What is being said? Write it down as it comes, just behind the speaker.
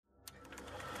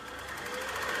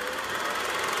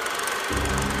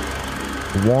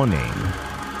Warning.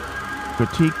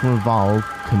 Critique Revolve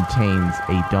contains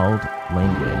adult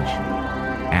language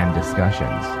and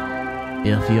discussions.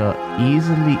 If you're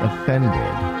easily offended,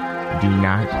 do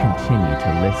not continue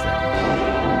to listen.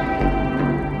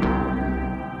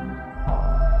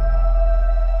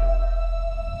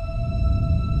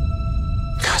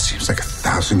 God, seems like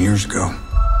 1,000 years ago.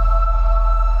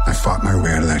 I fought my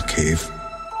way out of that cave.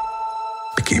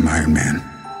 Became Iron Man.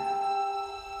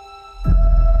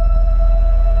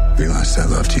 Realized I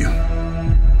loved you.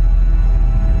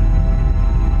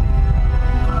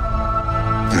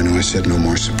 I know I said no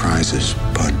more surprises,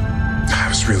 but I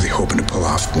was really hoping to pull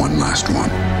off one last one.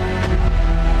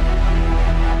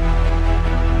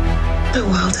 The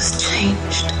world has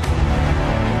changed.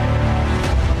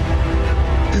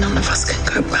 None of us can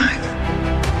go back.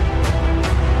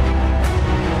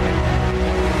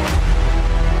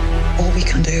 All we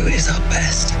can do is our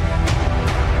best.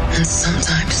 And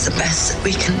sometimes the best that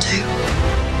we can do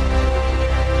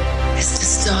is to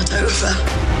start over.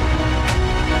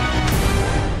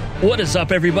 What is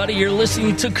up, everybody? You're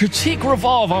listening to Critique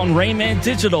Revolve on Rayman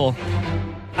Digital.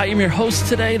 I am your host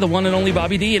today, the one and only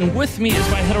Bobby D, and with me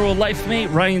is my hetero life mate,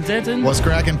 Ryan Denton. What's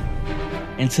cracking?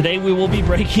 And today we will be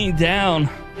breaking down,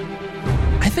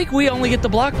 I think we only get the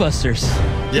blockbusters.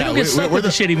 We don't get stuck with the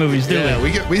shitty movies, do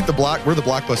we? Yeah, we're the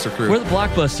blockbuster crew. We're the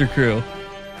blockbuster crew.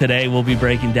 Today we'll be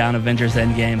breaking down Avengers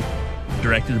Endgame,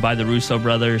 directed by the Russo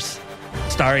brothers,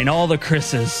 starring all the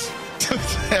Chris's.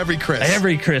 Every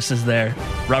Chris is there.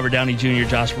 Robert Downey Jr.,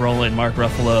 Josh Brolin, Mark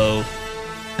Ruffalo,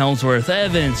 Helmsworth,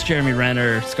 Evans, Jeremy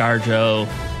Renner, ScarJo.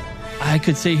 I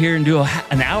could sit here and do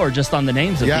an hour just on the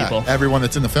names of people. Everyone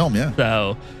that's in the film, yeah.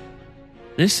 So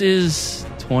this is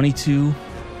 22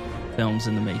 films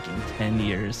in the making, 10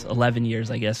 years, 11 years,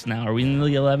 I guess now. Are we in the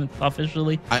 11th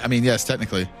officially? I mean, yes,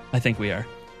 technically. I think we are.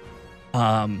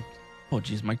 Oh,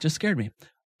 geez, Mike just scared me.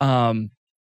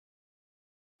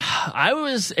 I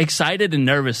was excited and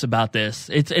nervous about this.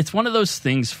 It's one of those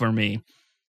things for me.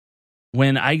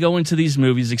 When I go into these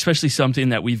movies, especially something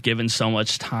that we've given so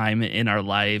much time in our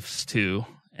lives to,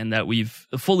 and that we've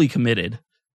fully committed.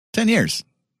 10 years.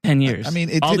 10 years. I mean,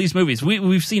 these movies.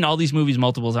 We've seen all these movies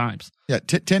multiple times. Yeah,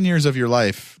 10 years of your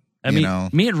life. Me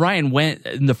and Ryan went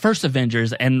in the first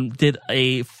Avengers and did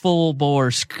a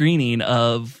full-bore screening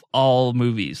of all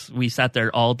movies. We sat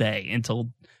there all day until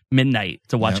midnight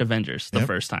to watch Avengers the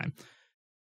first time.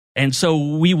 And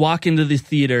so we walk into the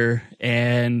theater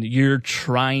and you're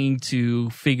trying to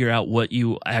figure out what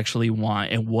you actually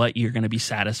want and what you're going to be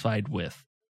satisfied with.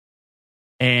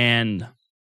 And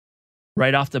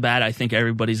right off the bat, I think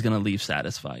everybody's going to leave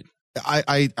satisfied.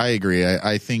 I agree.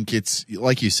 I think it's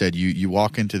like you said, you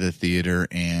walk into the theater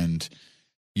and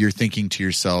you're thinking to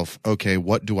yourself, okay,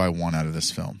 what do I want out of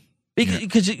this film?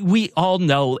 Because we all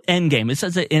know Endgame. It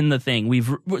says it in the thing.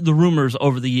 The rumors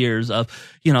over the years of,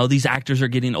 these actors are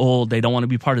getting old. They don't want to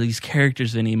be part of these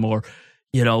characters anymore.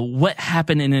 What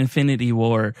happened in Infinity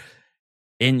War?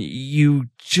 And you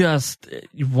just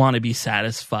want to be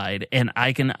satisfied. And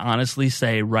I can honestly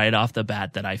say right off the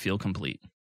bat that I feel complete.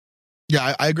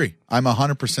 Yeah, I agree. I'm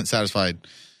 100% satisfied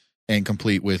and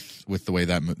complete with the way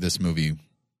that this movie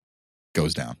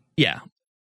goes down. Yeah.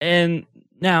 And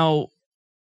now,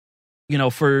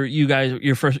 for you guys,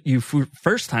 you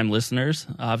first time listeners,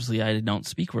 obviously I don't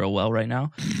speak real well right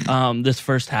now. This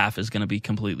first half is going to be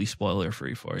completely spoiler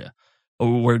free for you.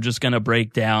 We're just going to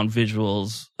break down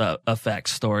visuals,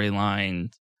 effects,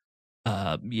 storyline,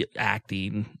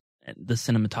 acting, the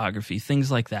cinematography,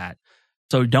 things like that.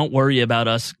 So don't worry about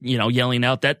us, yelling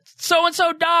out that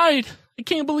so-and-so died. I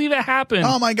can't believe it happened.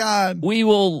 Oh, my God. We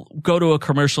will go to a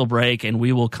commercial break and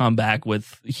we will come back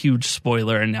with a huge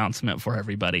spoiler announcement for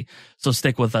everybody. So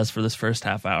stick with us for this first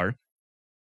half hour.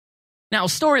 Now,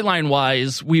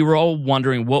 storyline-wise, we were all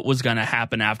wondering what was going to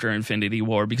happen after Infinity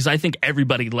War, because I think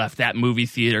everybody left that movie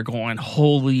theater going,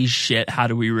 holy shit, how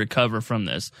do we recover from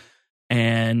this?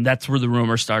 And that's where the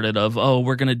rumor started of,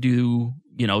 we're going to do,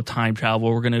 time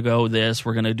travel. We're going to go this.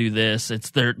 We're going to do this.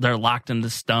 They're locked in the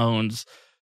stones.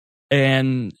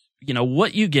 And,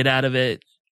 what you get out of it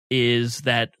is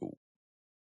that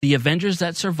the Avengers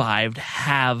that survived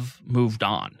have moved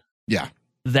on. Yeah.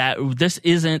 That this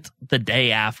isn't the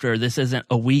day after. This isn't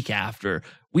a week after.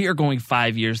 We are going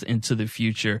 5 years into the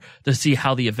future to see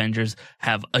how the Avengers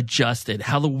have adjusted,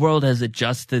 how the world has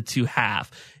adjusted to half.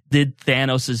 Did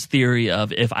Thanos' theory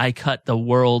of, if I cut the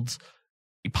world's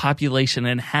population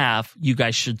in half, you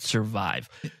guys should survive.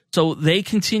 So they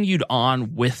continued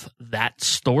on with that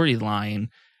storyline,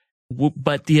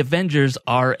 but the Avengers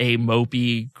are a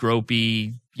mopey,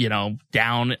 gropey,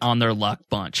 down on their luck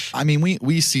bunch. I mean,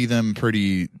 we see them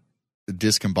pretty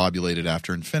discombobulated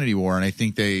after Infinity War, and I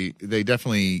think they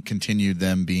definitely continued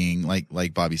them being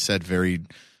like Bobby said, very,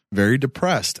 very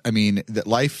depressed. I mean, that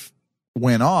life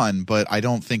went on, but I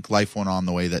don't think life went on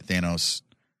the way that Thanos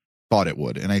thought it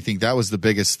would, and I think that was the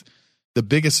biggest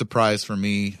surprise for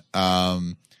me,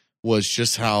 was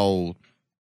just how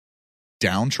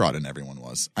downtrodden everyone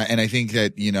was, and I think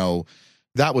that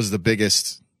that was the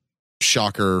biggest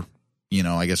shocker.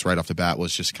 I guess right off the bat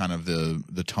was just kind of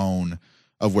the tone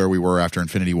of where we were after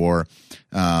Infinity War.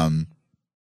 But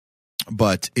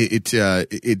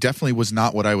it definitely was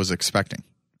not what I was expecting.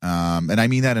 And I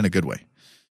mean that in a good way.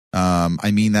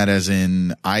 I mean that as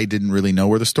in, I didn't really know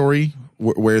where the story,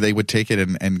 where they would take it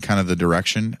and kind of the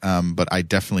direction. But I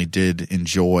definitely did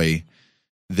enjoy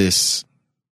this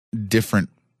different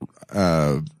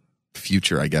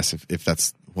future, I guess, if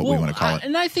that's what we want to call it.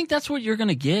 And I think that's what you're going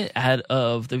to get out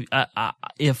of the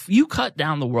if you cut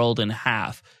down the world in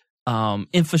half,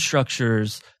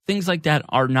 infrastructures, things like that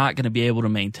are not going to be able to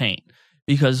maintain,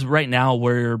 because right now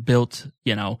we're built,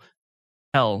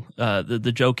 hell,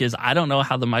 the joke is, I don't know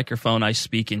how the microphone I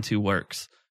speak into works.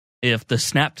 If the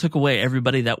snap took away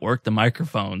everybody that worked the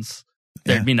microphones,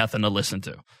 there'd be nothing to listen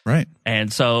to. Right.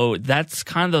 And so that's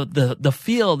kind of the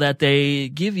feel that they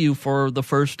give you for the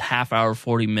first half hour,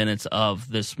 40 minutes of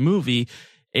this movie,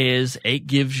 is it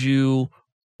gives you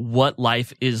what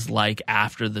life is like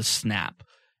after the snap.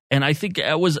 And I think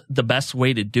that was the best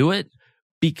way to do it,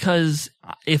 because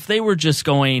if they were just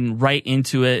going right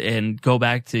into it and go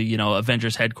back to,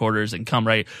 Avengers headquarters and come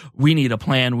right, we need a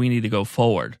plan, we need to go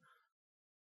forward.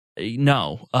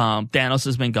 No, Thanos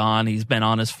has been gone. He's been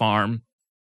on his farm,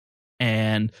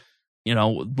 and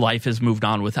life has moved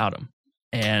on without him.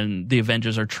 And the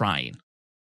Avengers are trying.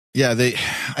 Yeah,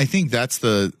 I think that's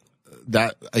that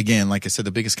again. Like I said,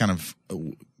 the biggest kind of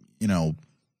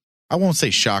I won't say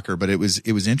shocker, but it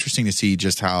was interesting to see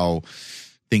just how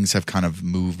things have kind of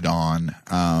moved on.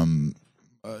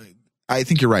 I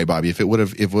think you're right, Bobby. If it would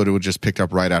have just picked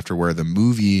up right after where the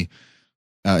movie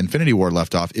Infinity War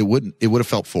left off, it would have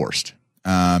felt forced.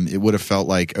 It would have felt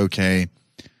like, okay,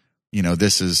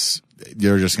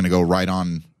 they're just going to go right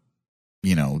on,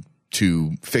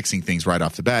 to fixing things right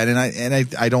off the bat,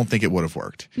 and I don't think it would have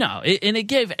worked. No, and it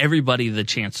gave everybody the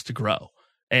chance to grow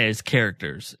as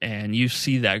characters, and you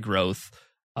see that growth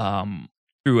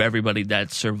through everybody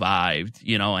that survived,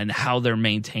 and how they're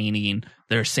maintaining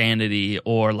their sanity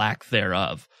or lack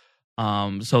thereof.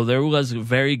 So there was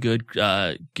very good,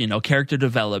 character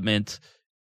development,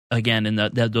 again, in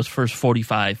those first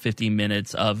 45, 50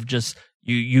 minutes of just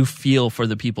you feel for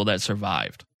the people that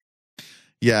survived.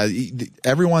 Yeah,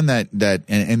 everyone that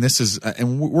and this is,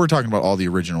 and we're talking about all the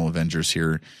original Avengers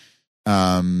here.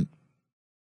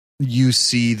 You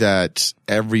see that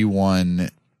everyone,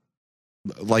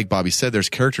 like Bobby said, there's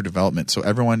character development. So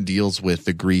everyone deals with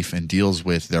the grief and deals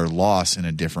with their loss in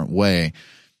a different way.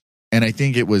 And I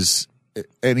think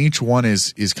and each one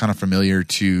is kind of familiar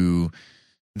to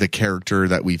the character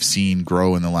that we've seen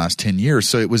grow in the last 10 years.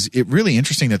 So it really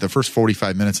interesting that the first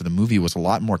 45 minutes of the movie was a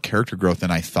lot more character growth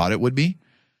than I thought it would be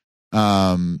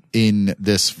in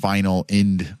this final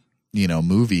end,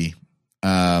 movie.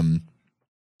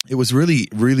 It was really,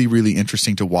 really, really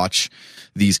interesting to watch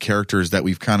these characters that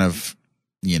we've kind of,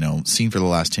 seen for the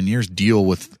last 10 years deal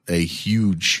with a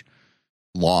huge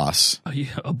loss.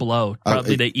 A blow,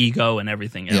 probably the ego and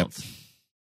everything else. Yep.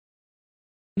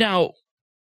 Now,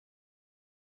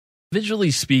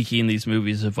 visually speaking, these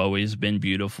movies have always been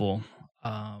beautiful.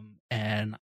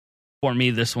 And for me,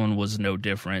 this one was no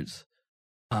different.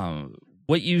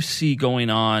 What you see going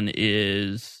on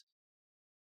is,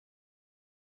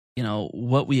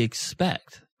 what we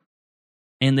expect.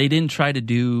 And they didn't try to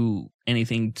do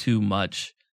anything too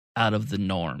much out of the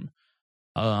norm.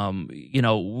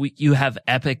 You have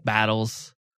epic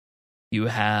battles. You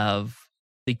have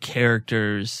the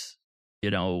characters,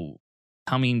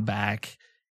 coming back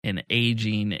and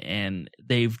aging, and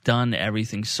they've done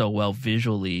everything so well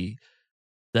visually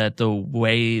that the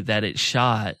way that it's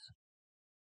shot,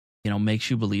 makes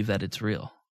you believe that it's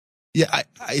real. Yeah,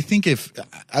 I think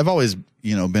I've always,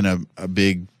 been a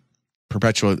big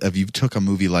perpetual, if you took a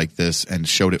movie like this and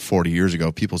showed it 40 years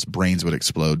ago, people's brains would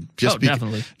explode.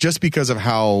 Definitely. Just because of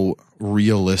how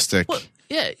realistic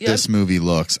this movie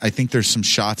looks. I think there's some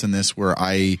shots in this where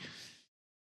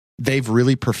they've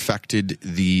really perfected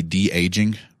the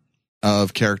de-aging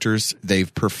of characters.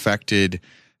 They've perfected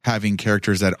having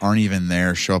characters that aren't even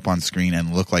there show up on screen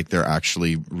and look like they're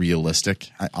actually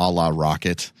realistic, a la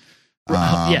Rocket.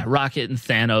 Rocket and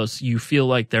Thanos, you feel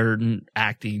like they're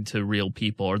acting to real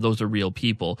people, or those are real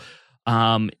people.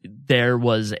 There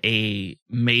was a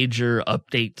major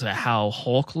update to how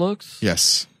Hulk looks.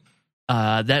 Yes.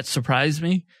 That surprised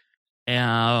me.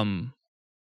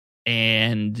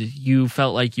 And you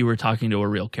felt like you were talking to a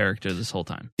real character this whole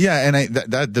time. Yeah, and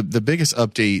the biggest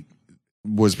update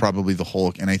was probably the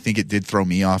Hulk, and I think it did throw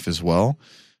me off as well,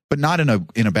 but not in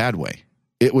a bad way.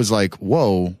 It was like,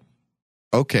 whoa,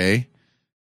 okay,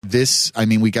 this. I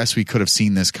mean, we guess we could have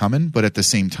seen this coming, but at the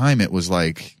same time, it was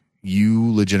like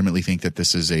you legitimately think that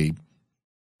this is a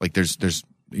like there's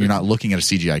you're not looking at a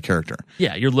CGI character.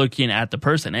 Yeah, you're looking at the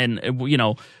person, and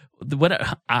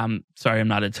what I'm sorry, I'm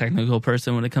not a technical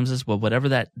person when it comes to this, but whatever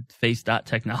that face dot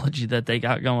technology that they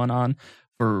got going on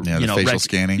for facial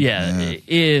scanning, it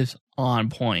is on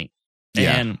point.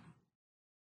 Yeah. And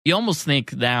you almost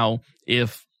think now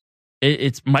if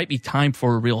it might be time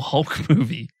for a real Hulk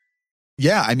movie.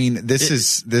 Yeah, I mean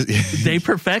they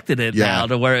perfected it now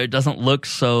to where it doesn't look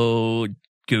so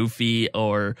goofy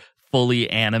or fully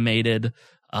animated.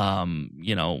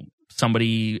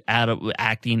 Somebody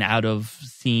acting out of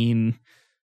scene,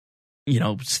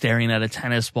 staring at a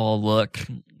tennis ball look.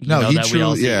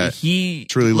 He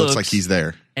truly looks like he's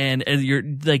there. And you're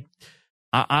like,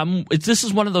 this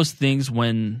is one of those things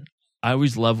when I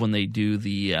always love when they do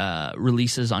the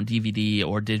releases on DVD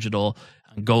or digital.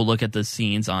 Go look at the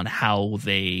scenes on how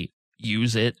they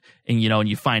use it, and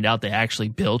you find out they actually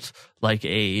built like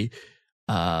a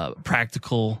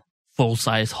practical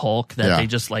full-size Hulk that they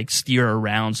just like steer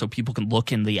around so people can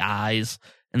look in the eyes,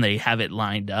 and they have it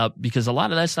lined up, because a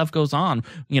lot of that stuff goes on,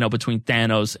 between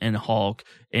Thanos and Hulk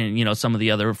and, some of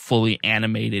the other fully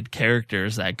animated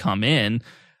characters that come in,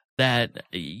 that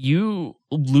you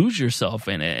lose yourself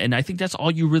in it. And I think that's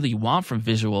all you really want from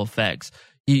visual effects.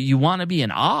 You want to be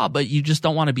in awe, but you just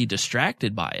don't want to be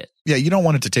distracted by it. Yeah, you don't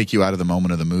want it to take you out of the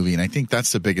moment of the movie. And I think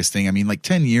that's the biggest thing. I mean, like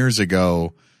 10 years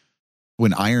ago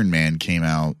when Iron Man came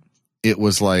out, it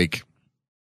was like,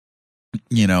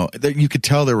 you could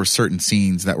tell there were certain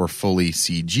scenes that were fully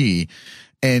CG,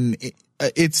 and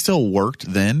it still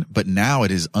worked then, but now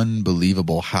it is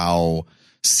unbelievable how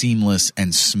seamless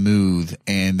and smooth,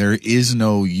 and there is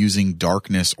no using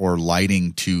darkness or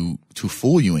lighting to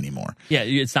fool you anymore. Yeah,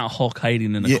 it's not Hulk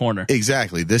hiding in the corner.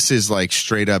 Exactly. This is like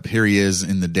straight up, here he is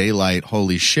in the daylight,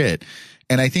 holy shit.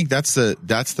 And I think that's the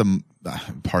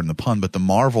pardon the pun, but the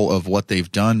marvel of what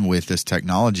they've done with this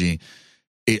technology.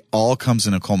 It all comes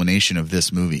in a culmination of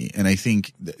this movie. And I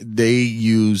think they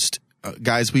used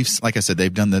guys, like I said,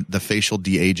 they've done the facial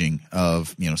de-aging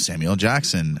of, Samuel L.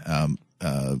 Jackson,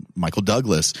 Michael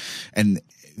Douglas, and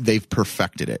they've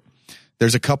perfected it.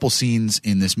 There's a couple scenes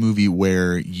in this movie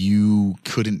where you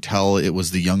couldn't tell it was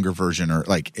the younger version, or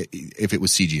like if it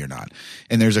was CG or not.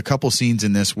 And there's a couple scenes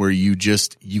in this where you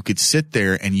could sit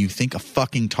there and you think a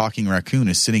fucking talking raccoon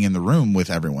is sitting in the room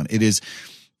with everyone. It is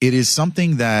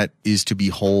something that is to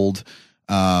behold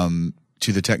to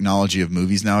the technology of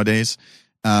movies nowadays.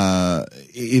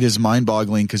 It is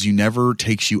mind-boggling because you never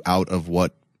takes you out of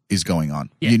what is going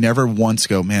on. Yeah. You never once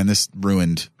go, man, this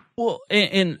ruined. Well,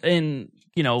 and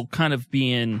kind of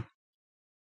being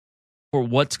for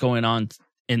what's going on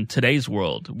in today's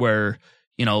world, where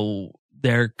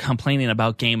they're complaining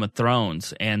about Game of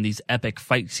Thrones and these epic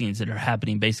fight scenes that are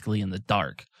happening basically in the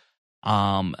dark.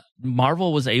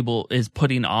 Marvel is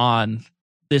putting on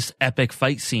this epic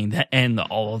fight scene to end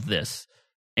all of this,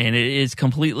 and it is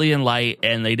completely in light,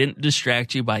 and they didn't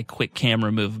distract you by quick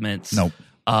camera movements. Nope.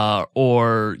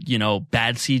 Or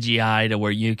bad CGI to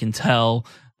where you can tell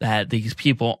that these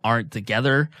people aren't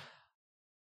together.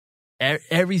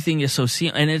 Everything is so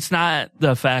and it's not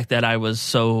the fact that I was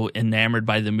so enamored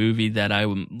by the movie that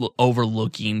I'm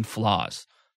overlooking flaws.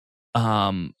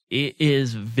 It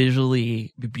is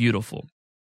visually beautiful.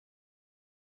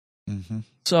 Mm-hmm.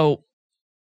 So,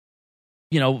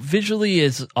 visually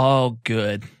is all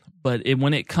good, but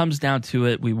when it comes down to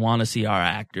it, we want to see our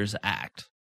actors act.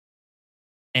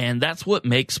 And that's what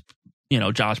makes,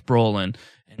 Josh Brolin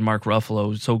and Mark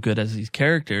Ruffalo so good as these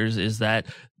characters, is that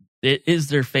it is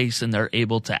their face and they're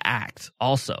able to act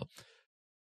also.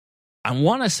 I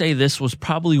want to say this was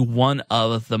probably one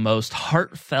of the most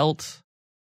heartfelt,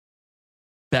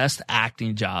 best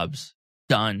acting jobs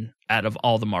done out of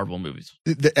all the Marvel movies.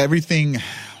 Everything,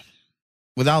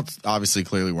 without, obviously,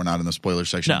 clearly we're not in the spoiler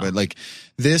section, but like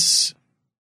this.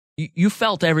 You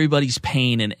felt everybody's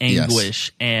pain and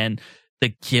anguish and the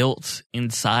guilt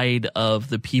inside of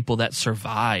the people that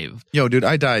survived. Yo, dude,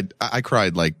 I died. I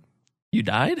cried like. You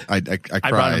died? I cried. I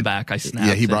brought him back. I snapped.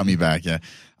 Yeah, he brought me back. Yeah.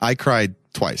 I cried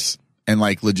twice, and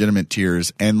like legitimate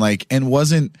tears, and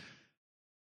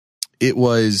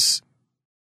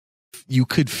you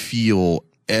could feel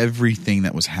everything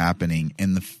that was happening,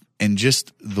 and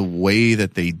just the way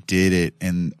that they did it,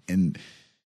 and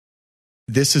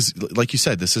this is, like you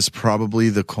said, this is probably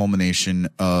the culmination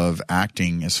of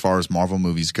acting as far as Marvel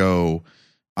movies go.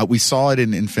 We saw it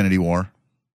in Infinity War,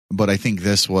 but I think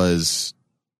this was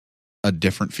a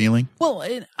different feeling. Well,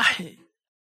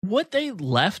 what they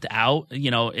left out,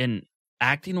 in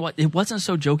acting, it wasn't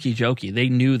so jokey. They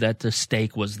knew that the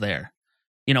stake was there.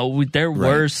 There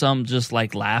were some just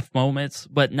like laugh moments,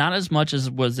 but not as much as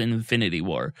was in Infinity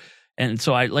War. And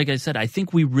so like I said, I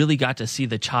think we really got to see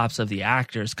the chops of the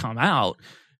actors come out,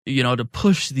 to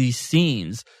push these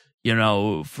scenes,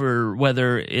 for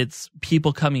whether it's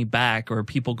people coming back or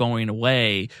people going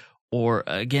away, or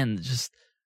again, just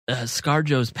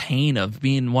ScarJo's pain of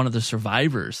being one of the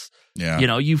survivors.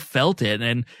 Yeah. You felt it,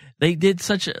 and they did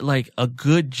such a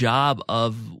good job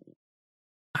of,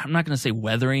 I'm not going to say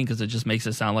weathering because it just makes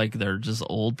it sound like they're just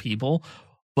old people,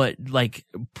 but like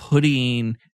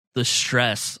putting the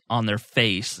stress on their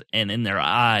face and in their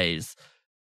eyes,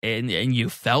 and you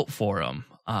felt for them.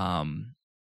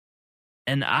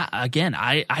 And I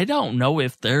don't know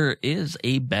if there is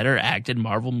a better acted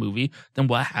Marvel movie than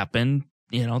what happened,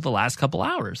 the last couple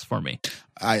hours for me.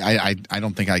 I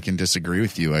don't think I can disagree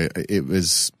with you. It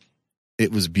was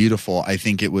beautiful. I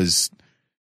think it was,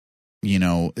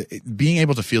 being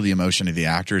able to feel the emotion of the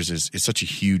actors is such a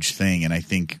huge thing. And I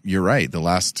think you're right.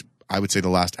 I would say the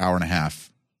last hour and a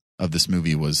half of this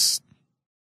movie was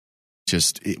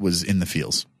it was in the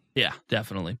feels. Yeah,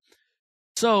 definitely.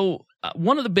 So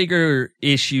one of the bigger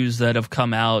issues that have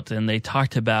come out, and they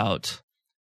talked about,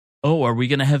 are we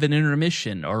going to have an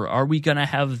intermission, or are we going to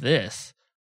have this,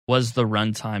 was the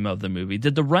runtime of the movie.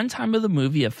 Did the runtime of the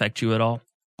movie affect you at all?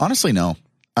 Honestly, no.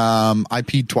 I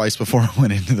peed twice before I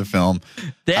went into the film.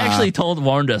 They actually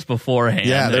warned us beforehand.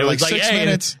 Yeah, they're like 6 hey,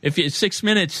 minutes. If it's 6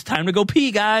 minutes, time to go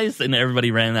pee, guys. And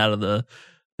everybody ran out of the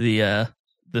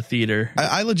theater.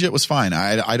 I legit was fine.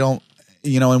 I don't,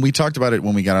 and we talked about it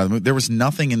when we got out of the movie. There was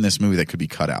nothing in this movie that could be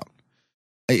cut out.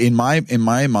 In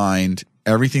my mind,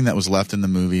 everything that was left in the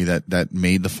movie that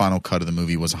made the final cut of the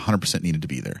movie was 100% needed to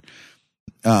be there.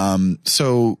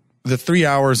 So the 3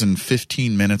 hours and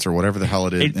 15 minutes or whatever the hell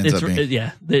it ends up being.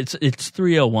 Yeah, it's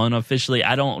 3:01 officially.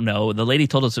 I don't know. The lady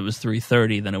told us it was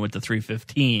 3:30, then it went to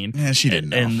 3:15. Yeah, she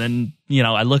didn't know. And then,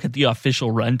 I look at the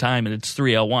official runtime and it's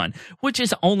 3:01, which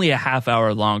is only a half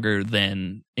hour longer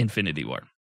than Infinity War.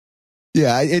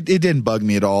 Yeah, it didn't bug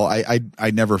me at all.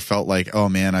 I never felt like, oh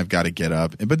man, I've got to get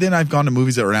up. But then I've gone to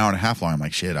movies that were an hour and a half long. I'm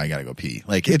like, shit, I got to go pee.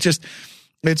 Like it's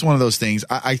one of those things.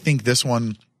 I think this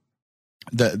one,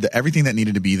 the everything that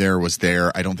needed to be there was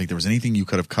there. I don't think there was anything you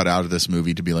could have cut out of this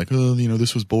movie to be like, oh,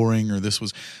 this was boring, or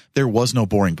there was no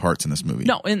boring parts in this movie.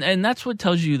 No, and that's what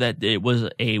tells you that it was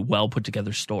a well put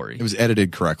together story. It was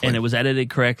edited correctly. And it was edited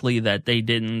correctly, that they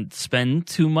didn't spend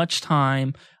too much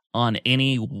time on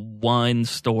any one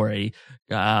story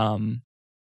line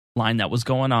that was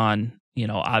going on.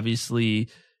 Obviously,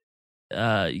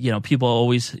 people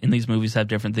always in these movies have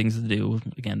different things to do.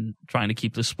 Again, trying to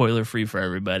keep the spoiler free for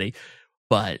everybody.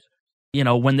 But,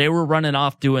 when they were running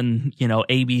off doing,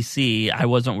 ABC, I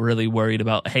wasn't really worried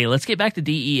about, hey, let's get back to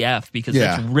DEF because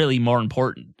that's really more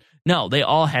important. No, they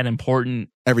all had important.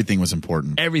 Everything was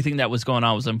important. Everything that was going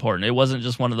on was important. It wasn't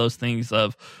just one of those things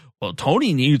of, well,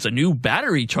 Tony needs a new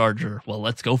battery charger. Well,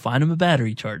 let's go find him a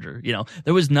battery charger.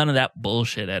 There was none of that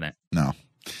bullshit in it. No,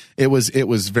 it was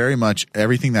very much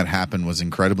everything that happened was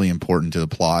incredibly important to the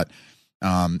plot.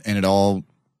 And it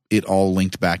all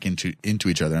linked back into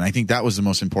each other. And I think that was the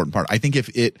most important part. I think if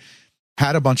it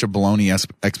had a bunch of baloney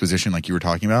exposition like you were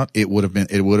talking about, it would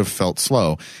have felt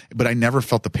slow. But I never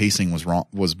felt the pacing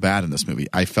was bad in this movie.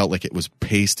 I felt like it was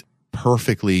paced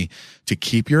perfectly to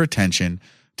keep your attention,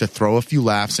 to throw a few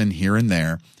laughs in here and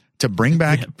there, to bring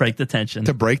back break the tension,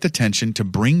 to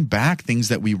bring back things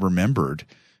that we remembered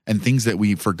and things that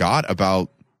we forgot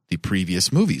about the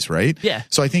previous movies, right? Yeah.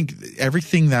 So I think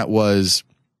everything that was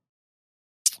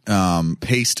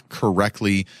paced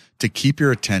correctly to keep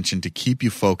your attention, to keep you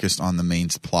focused on the main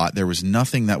plot. There was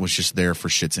nothing that was just there for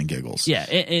shits and giggles. Yeah,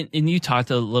 and you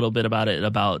talked a little bit about it,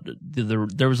 about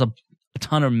there was a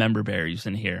ton of member berries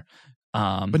in here.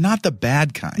 But not the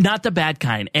bad kind. Not the bad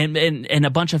kind. And a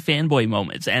bunch of fanboy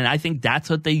moments. And I think that's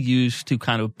what they used to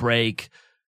kind of break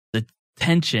the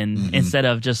tension instead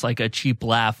of just like a cheap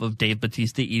laugh of Dave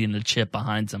Bautista eating a chip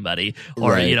behind somebody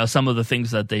or, Right. Some of the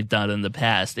things that they've done in the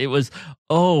past. It was,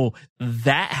 oh,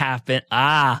 that happened.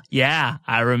 Ah, yeah,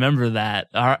 I remember that.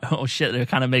 Oh, shit, it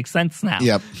kind of makes sense now.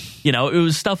 Yep. It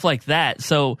was stuff like that.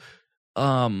 So,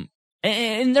 and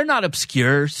they're not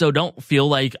obscure, so don't feel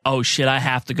like, oh shit, I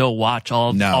have to go watch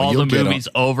all the movies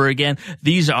over again.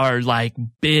 These are like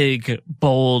big,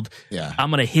 bold. Yeah. I'm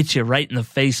gonna hit you right in the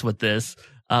face with this.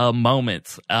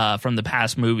 moments from the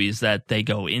past movies that they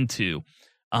go into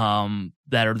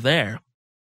that are there.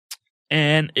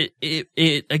 And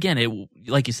it again,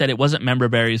 like you said, it wasn't member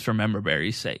berries for member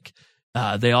berries' sake.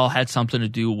 They all had something to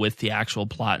do with the actual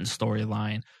plot and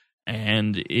storyline,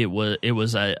 and it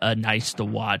was a nice to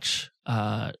watch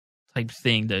type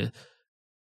thing. The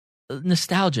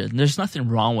nostalgia, there's nothing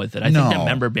wrong with it. I think that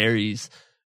member berries,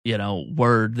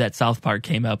 word that South Park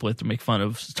came up with to make fun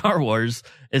of Star Wars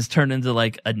is turned into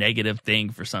like a negative thing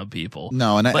for some people.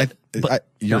 No, and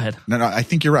go ahead. No, I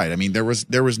think you're right. I mean, there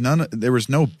was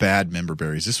no bad member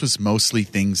berries. This was mostly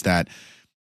things that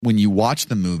when you watch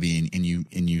the movie and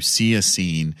you see a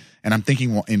scene, and I'm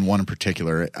thinking in one in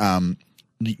particular,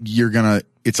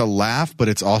 it's a laugh, but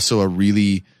it's also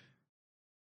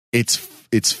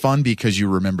it's fun because you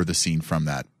remember the scene from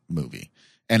that movie.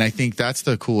 And I think that's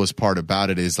the coolest part about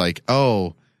it is like,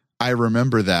 oh, I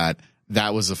remember that.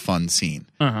 That was a fun scene.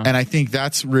 Uh-huh. And I think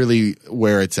that's really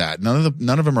where it's at. None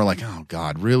of them are like, oh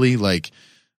God, really? Like,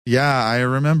 yeah, I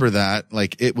remember that.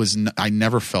 Like I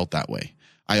never felt that way.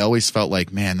 I always felt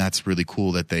like, man, that's really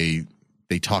cool that they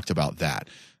talked about that,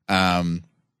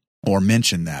 or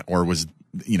mentioned that, or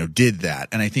did that.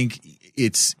 And I think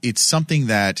it's something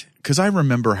that, because I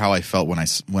remember how I felt when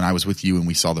I was with you and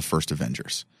we saw the first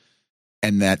Avengers.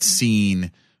 And that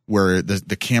scene where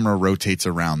the camera rotates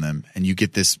around them and you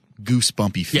get this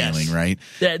goosebumpy feeling, yes. Right?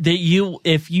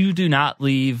 If you do not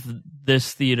leave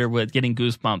this theater with getting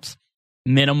goosebumps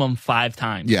minimum 5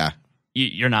 times, yeah,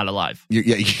 you're not alive.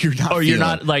 You're not, or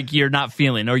you're not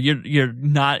feeling, or you're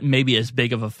not maybe as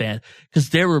big of a fan.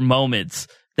 Because there were moments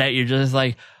that you're just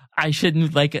like, I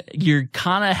shouldn't, like, you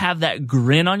kind of have that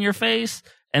grin on your face.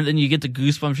 And then you get the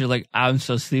goosebumps. You're like, I'm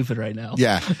so stupid right now.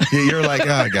 Yeah. You're like,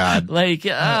 oh, God. Like,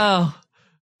 oh.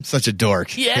 Such a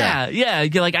dork. Yeah.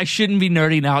 You're like, I shouldn't be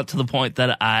nerding out to the point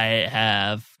that I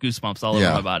have goosebumps all over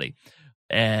my body.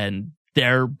 And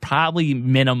they're probably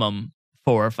minimum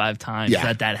 4 or 5 times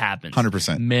that happens.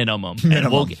 100%. Minimum.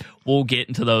 And we'll get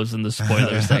into those in the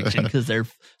spoiler section because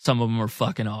some of them are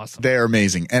fucking awesome. They're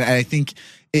amazing. And I think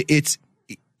it's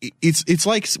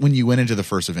like when you went into the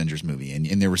first Avengers movie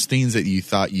and there were things that you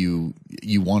thought you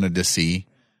wanted to see,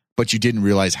 but you didn't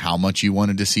realize how much you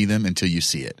wanted to see them until you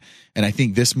see it. And I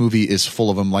think this movie is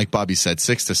full of them, like Bobby said,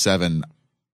 6 to 7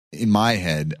 in my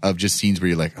head of just scenes where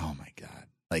you're like, oh my God,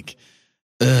 like,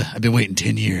 I've been waiting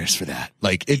 10 years for that.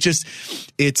 Like and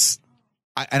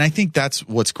I think that's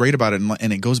what's great about it.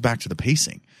 And it goes back to the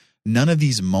pacing. None of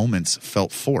these moments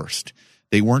felt forced.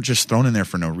 They weren't just thrown in there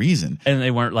for no reason. And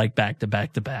they weren't like back to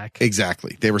back to back.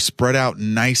 Exactly. They were spread out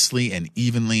nicely and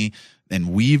evenly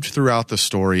and weaved throughout the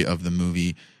story of the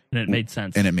movie. And it made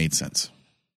sense.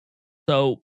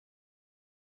 So,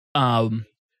 for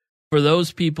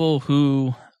those people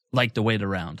who like to wait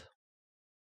around,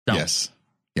 don't. Yes.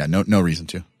 Yeah, no reason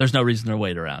to. There's no reason to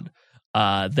wait around.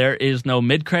 There is no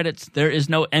mid-credits. There is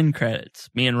no end credits.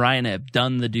 Me and Ryan have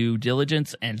done the due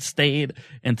diligence and stayed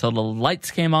until the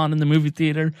lights came on in the movie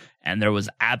theater, and there was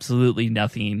absolutely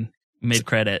nothing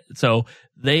mid-credit. So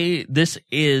this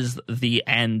is the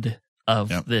end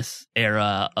of this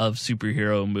era of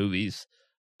superhero movies.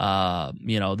 I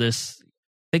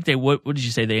think what did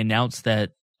you say? They announced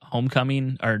that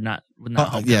Homecoming or not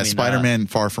Homecoming. Yeah, Spider-Man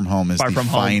Far From Home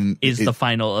is the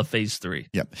final of Phase 3.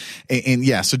 Yep. And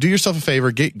yeah, so do yourself a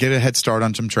favor, get a head start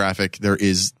on some traffic. There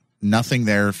is nothing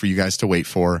there for you guys to wait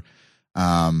for.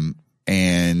 And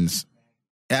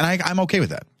I'm okay with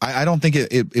that. I don't think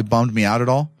it bummed me out at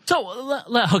all. So,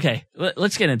 okay,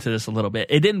 let's get into this a little bit.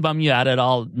 It didn't bum you out at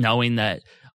all knowing that,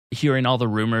 hearing all the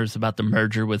rumors about the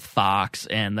merger with Fox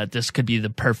and that this could be the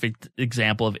perfect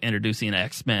example of introducing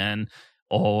X-Men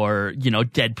or,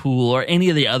 Deadpool or any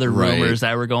of the other rumors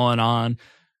that were going on,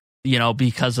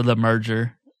 because of the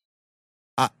merger.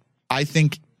 I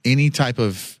think any type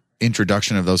of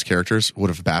introduction of those characters would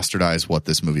have bastardized what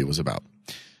this movie was about.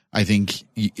 I think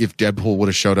if Deadpool would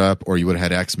have showed up or you would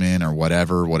have had X-Men or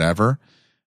whatever,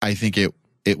 I think it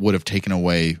would have taken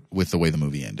away with the way the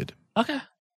movie ended. Okay.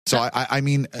 So I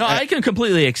mean, I can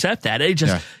completely accept that. It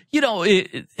just,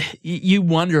 you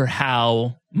wonder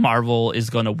how Marvel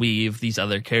is going to weave these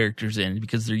other characters in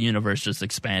because their universe just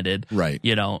expanded, right?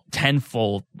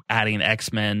 Tenfold, adding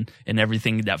X-Men and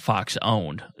everything that Fox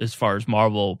owned as far as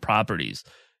Marvel properties.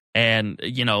 And,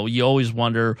 you always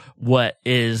wonder what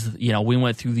is, we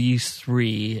went through these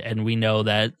 3 and we know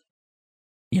that,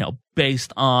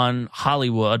 based on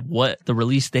Hollywood, what the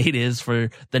release date is for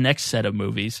the next set of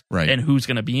movies, right? And who's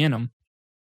going to be in them.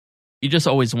 You just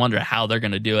always wonder how they're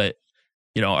going to do it.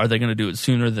 Are they going to do it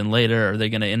sooner than later? Are they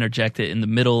going to interject it in the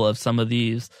middle of some of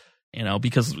these?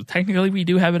 because technically we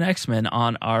do have an X-Men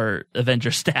on our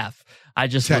Avengers staff.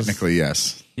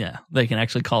 Yes. Yeah, they can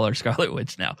actually call her Scarlet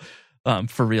Witch now,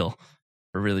 for real,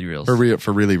 for really real, for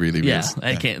really real. Yeah,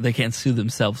 they can't sue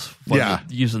themselves for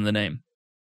using the name.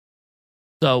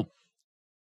 So,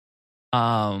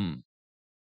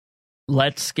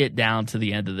 let's get down to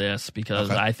the end of this because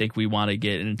I think we want to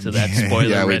get into that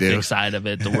spoilerific side of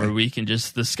it, to where we can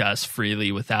just discuss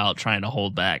freely without trying to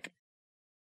hold back.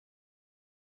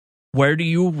 Where do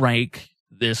you rank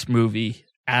this movie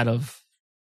out of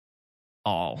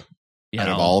all? Out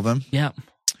of all of them? Yeah.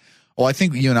 Well, I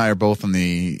think you and I are both on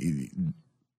the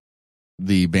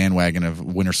bandwagon of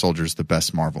Winter Soldier is the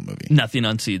best Marvel movie. Nothing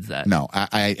unseats that. No,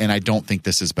 I don't think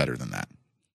this is better than that.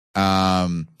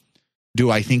 Do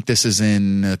I think this is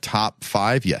in the top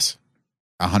 5? Yes,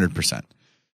 100%.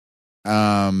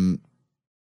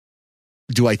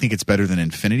 Do I think it's better than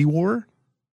Infinity War?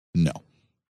 No.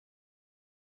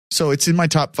 So it's in my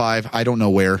top 5. I don't know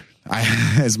where.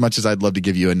 As much as I'd love to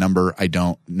give you a number, I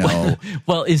don't know.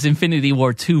 Well, is Infinity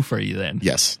War 2 for you then?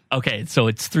 Yes. Okay, so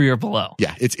it's 3 or below.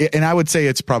 Yeah, and I would say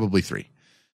it's probably 3.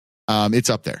 It's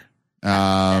up there.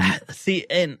 See,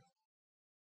 and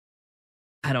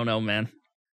I don't know, man.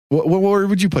 Where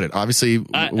would you put it? Obviously,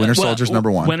 Winter Soldier's number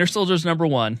 1. Winter Soldier's number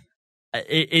 1.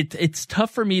 It's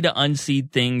tough for me to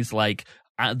unseat things like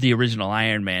the original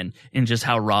Iron Man and just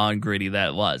how raw and gritty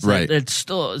that was. Right. It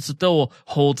still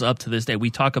holds up to this day.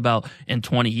 We talk about in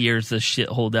 20 years this shit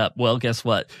hold up. Well, guess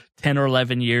what? 10 or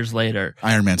 11 years later,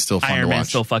 Iron Man's still fun to watch. Iron Man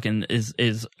still fucking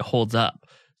is holds up.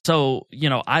 So,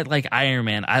 I like Iron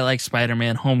Man. I like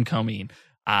Spider-Man Homecoming.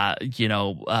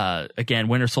 Again,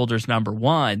 Winter Soldier's number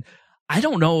 1. I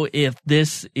don't know if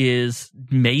this is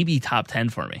maybe top 10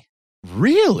 for me.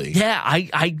 Really? Yeah,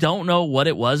 I don't know what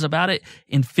it was about it.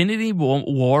 Infinity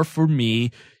War for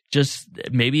me, just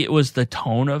maybe it was the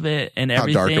tone of it and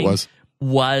everything. How dark it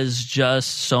was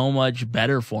just so much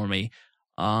better for me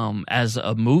as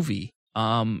a movie.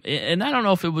 And I don't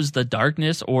know if it was the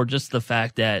darkness or just the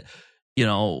fact that,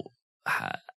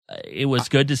 it was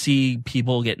good to see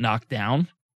people get knocked down.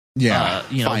 Yeah,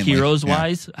 heroes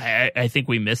wise, I think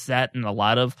we missed that in a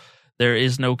lot of. There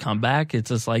is no comeback. It's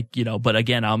just like, but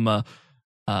again, I'm a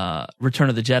Return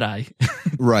of the Jedi.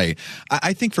 Right.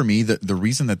 I think for me, the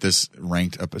reason that this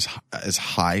ranked up as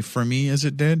high for me as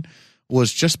it did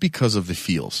was just because of the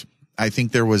feels. I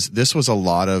think this was a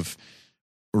lot of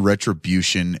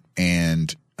retribution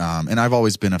and I've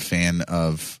always been a fan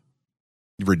of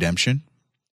redemption.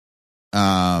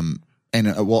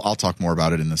 I'll talk more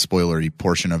about it in the spoilery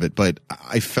portion of it, but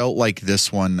I felt like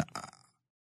this one,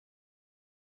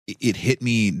 it hit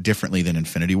me differently than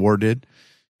Infinity War did.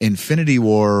 Infinity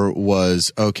War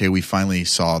was, okay, we finally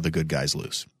saw the good guys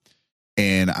lose.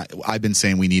 And I've been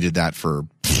saying we needed that for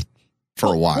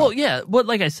a while. Well, yeah. But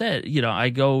like I said, I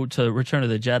go to Return of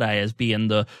the Jedi as being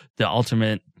the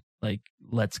ultimate, like,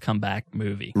 let's come back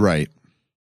movie. Right.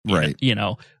 Right.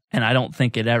 And I don't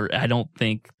think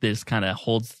this kind of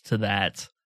holds to that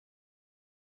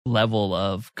level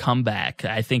of comeback.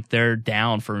 I think their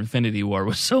down for Infinity War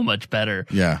was so much better.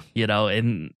 Yeah.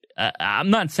 And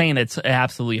I'm not saying it's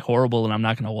absolutely horrible and I'm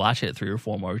not going to watch it 3 or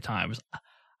 4 more times.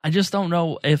 I just don't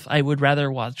know if I would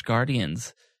rather watch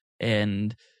Guardians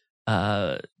and,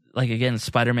 again,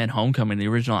 Spider-Man Homecoming, the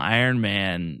original Iron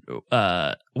Man,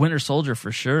 Winter Soldier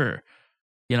for sure,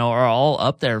 are all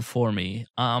up there for me.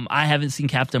 I haven't seen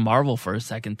Captain Marvel for a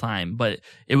second time, but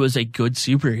it was a good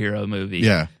superhero movie.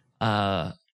 Yeah.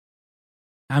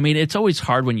 It's always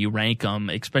hard when you rank them,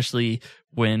 especially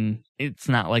when it's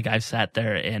not like I've sat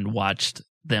there and watched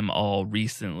them all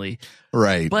recently.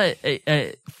 Right. But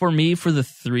for me, for the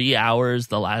 3 hours,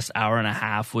 the last hour and a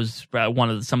half was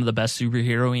some of the best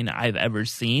superheroing I've ever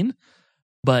seen.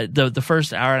 But the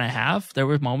first hour and a half, there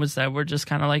were moments that were just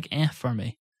kind of like, for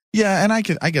me. Yeah, and I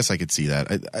guess I could see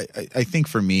that. I think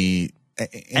for me,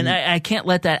 and I can't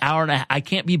let that hour and I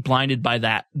can't be blinded by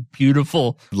that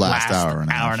beautiful last hour and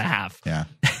a half. Yeah.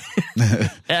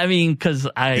 Because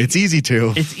it's easy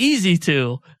to. It's easy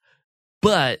to,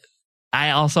 but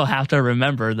I also have to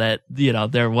remember that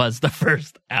there was the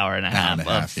first hour and a half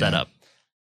of setup.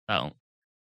 So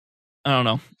I don't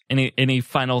know. Any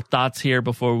final thoughts here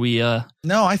before we no,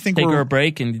 I think take our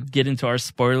break and get into our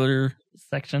spoiler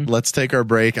section? Let's take our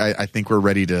break. I think we're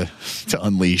ready to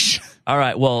unleash. All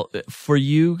right. Well, for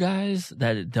you guys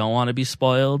that don't want to be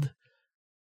spoiled,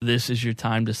 this is your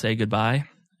time to say goodbye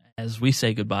as we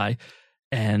say goodbye.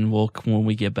 And when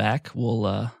we get back,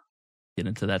 we'll get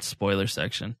into that spoiler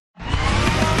section.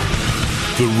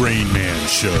 The Rain Man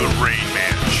Show. The Rain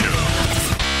Man Show.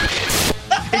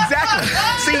 Exactly.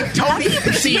 See, Tony,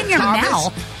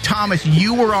 Thomas,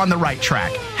 you were on the right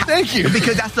track. Thank you.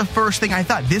 Because that's the first thing I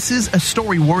thought. This is a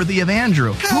story worthy of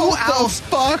Andrew. Who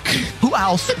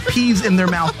else pees in their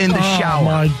mouth in the shower? Oh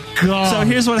my God. So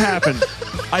here's what happened.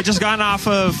 I just gotten off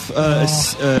of a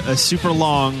super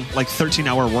long, like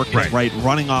 13-hour workout, right?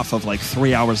 Running off of like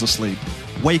 3 hours of sleep.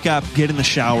 Wake up, get in the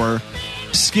shower,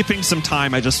 skipping some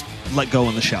time. I just let go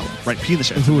in the shower, right? Pee in the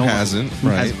shower. Who hasn't?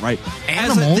 Right.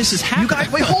 Animals? This is happening. You guys,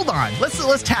 wait, hold on.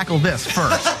 Let's tackle this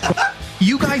first.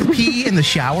 You guys pee in the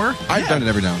shower? I've done it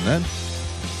every now and then.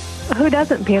 Who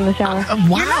doesn't pee in the shower?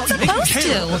 Wow. You're not supposed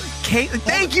to. Kate,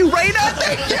 thank you, Raina.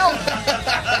 Thank you.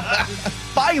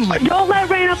 Finally. Don't let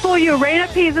Raina fool you.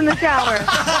 Raina pees in the shower.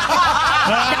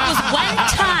 That was one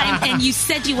time, and you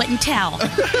said you wouldn't tell.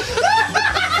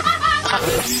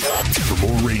 For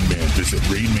more Rain Man, visit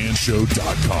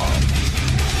RainManShow.com.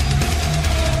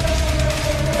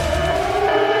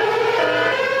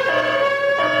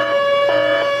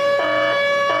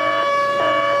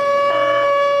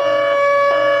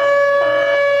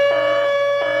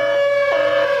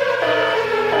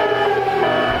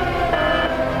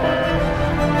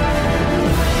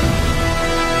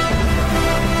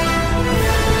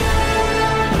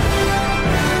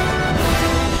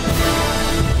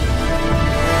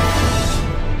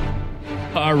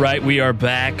 All right, we are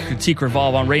back. Critique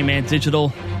Revolve on Rayman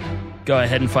Digital. Go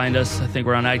ahead and find us. I think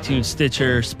we're on iTunes,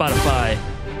 Stitcher, Spotify.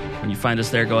 When you find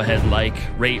us there, go ahead and like,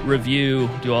 rate, review,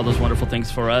 do all those wonderful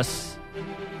things for us.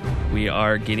 We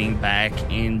are getting back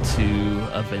into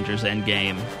Avengers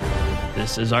Endgame.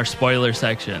 This is our spoiler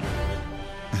section.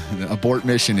 Abort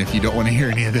mission if you don't want to hear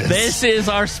any of this. This is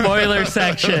our spoiler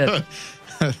section.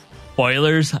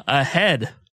 Spoilers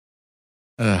ahead.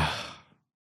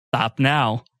 Stop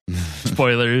now.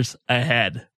 Spoilers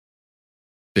ahead.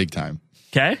 Big time.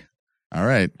 Okay? All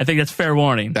right. I think that's fair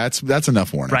warning. That's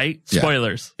enough warning. Right?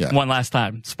 Spoilers. Yeah. One last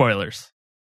time. Spoilers.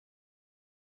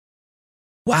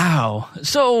 Wow.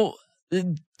 So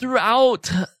throughout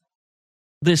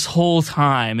this whole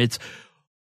time, it's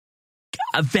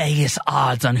Vegas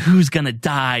odds on who's going to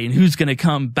die and who's going to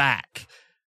come back.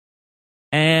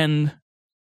 And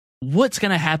what's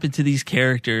going to happen to these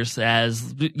characters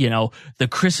as, you know, the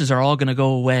Chris's are all going to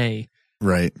go away.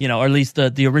 Right. You know, or at least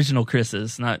the original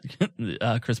Chris's, not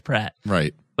Chris Pratt.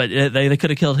 Right. But they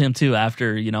could have killed him too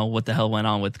after, you know, what the hell went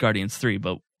on with Guardians 3.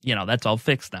 But, you know, that's all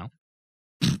fixed now.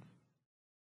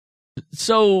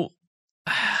 So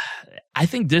I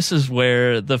think this is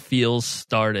where the feels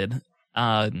started.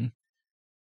 I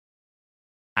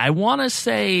want to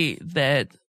say that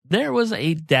there was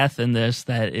a death in this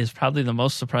that is probably the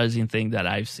most surprising thing that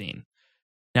I've seen.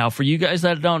 Now, for you guys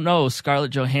that don't know,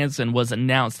 Scarlett Johansson was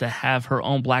announced to have her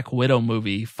own Black Widow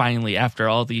movie finally after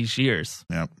all these years.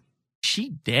 Yep.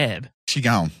 She dead. She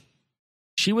gone.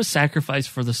 She was sacrificed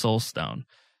for the Soul Stone.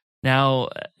 Now,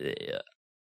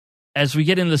 as we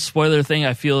get into the spoiler thing,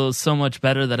 I feel so much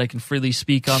better that I can freely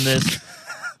speak on this.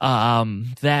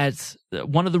 That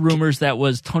one of the rumors that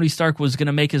was Tony Stark was going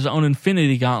to make his own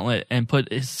Infinity Gauntlet and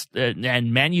put his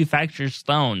and manufacture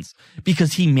stones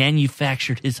because he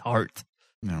manufactured his heart.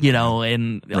 No, you know,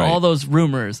 and all those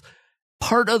rumors,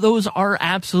 part of those are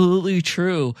absolutely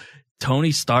true.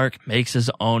 Tony Stark makes his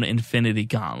own Infinity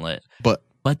Gauntlet, but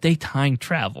they time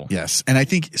travel. Yes, and I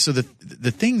think so. The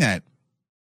thing that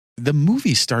the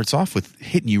movie starts off with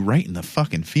hitting you right in the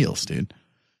fucking feels, dude.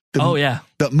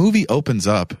 The movie opens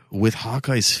up with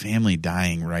Hawkeye's family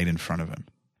dying right in front of him.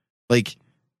 Like,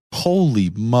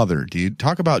 holy mother, dude!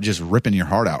 Talk about just ripping your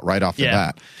heart out right off the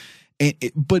bat.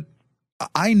 But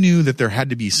I knew that there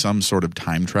had to be some sort of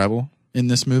time travel in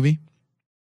this movie,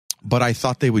 but I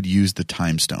thought they would use the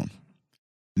time stone,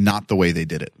 not the way they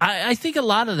did it. I think a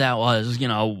lot of that was, you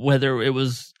know, whether it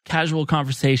was casual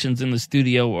conversations in the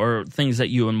studio or things that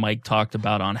you and Mike talked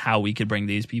about on how we could bring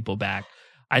these people back.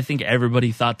 I think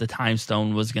everybody thought the time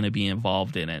stone was going to be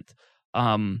involved in it.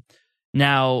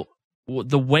 Now,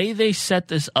 the way they set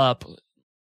this up,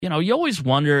 you know, you always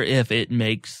wonder if it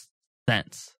makes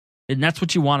sense. And that's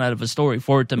what you want out of a story,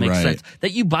 for it to make sense.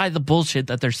 That you buy the bullshit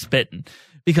that they're spitting.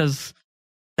 Because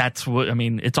that's what, I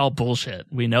mean, it's all bullshit.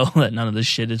 We know that none of this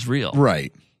shit is real.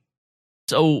 Right.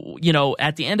 So, you know,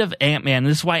 at the end of Ant-Man,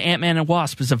 this is why Ant-Man and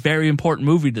Wasp is a very important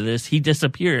movie to this. He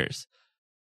disappears.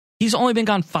 He's only been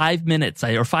gone 5 minutes,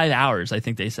 or 5 hours, I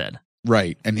think they said.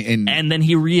 Right. And then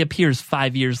he reappears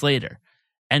 5 years later.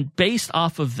 And based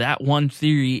off of that one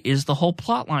theory is the whole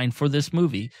plot line for this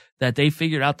movie, that they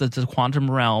figured out that the quantum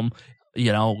realm,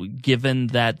 you know, given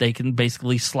that they can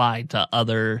basically slide to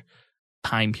other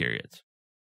time periods.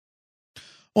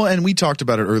 Well, and we talked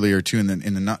about it earlier too.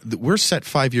 We're set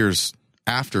 5 years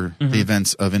after the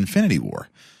events of Infinity War.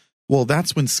 Well,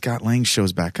 that's when Scott Lang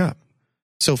shows back up.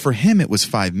 So for him, it was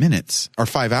 5 minutes or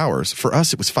 5 hours. For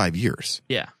us, it was 5 years.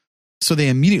 Yeah. So they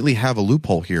immediately have a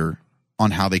loophole here on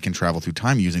how they can travel through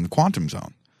time using the quantum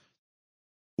zone,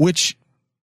 which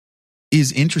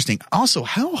is interesting. Also,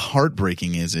 how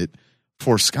heartbreaking is it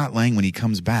for Scott Lang when he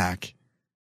comes back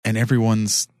and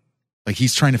everyone's like,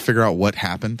 he's trying to figure out what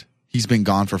happened. He's been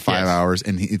gone for 5 hours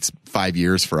and it's 5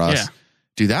 years for us. Yeah.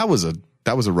 Dude, that was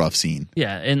a rough scene.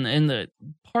 Yeah. And the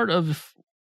part of,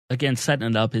 again, setting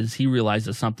it up is he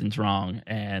realizes something's wrong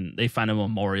and they find a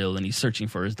memorial and he's searching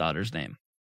for his daughter's name.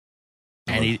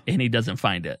 And he doesn't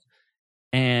find it.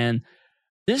 And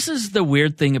this is the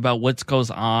weird thing about what goes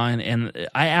on. And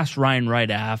I asked Ryan right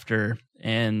after,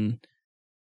 and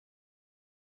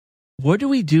what do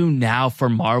we do now for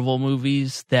Marvel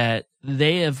movies that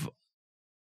they have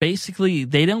basically,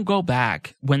 they don't go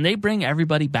back. When they bring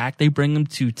everybody back, they bring them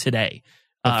to today.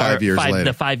 5 years later.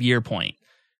 The 5 year point.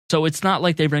 So it's not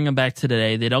like they bring them back to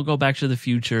today. They don't go back to the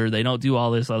future. They don't do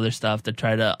all this other stuff to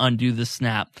try to undo the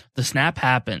snap. The snap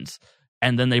happens.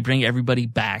 And then they bring everybody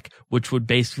back, which would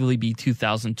basically be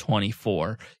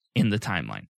 2024 in the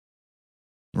timeline.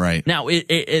 Right. Now,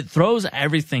 it throws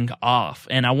everything off,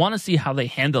 and I want to see how they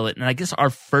handle it. And I guess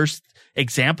our first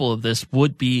example of this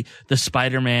would be the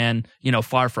Spider-Man,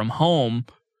 Far From Home,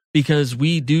 because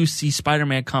we do see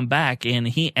Spider-Man come back, and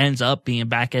he ends up being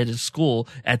back at his school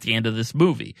at the end of this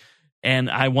movie. And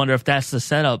I wonder if that's the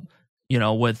setup,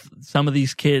 with some of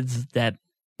these kids that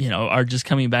are just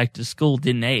coming back to school,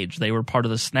 didn't age. They were part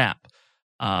of the snap.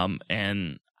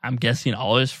 And I'm guessing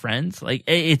all his friends, like,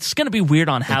 it's going to be weird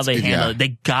on how they handle it.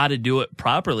 They got to do it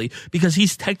properly because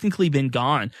he's technically been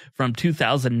gone from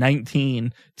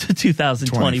 2019 to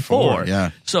 2024. Yeah.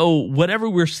 So whatever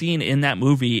we're seeing in that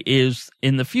movie is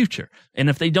in the future. And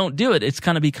if they don't do it, it's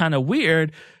going to be kind of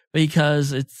weird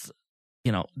because it's,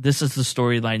 this is the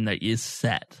storyline that is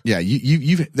set. Yeah,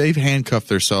 they've handcuffed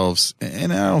themselves,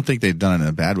 and I don't think they've done it in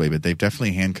a bad way, but they've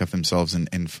definitely handcuffed themselves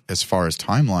in as far as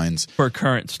timelines for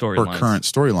current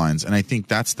storylines. And I think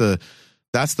that's the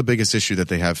biggest issue that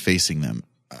they have facing them.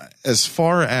 As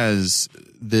far as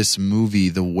this movie,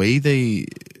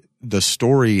 the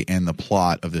story and the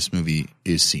plot of this movie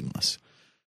is seamless.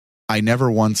 I never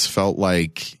once felt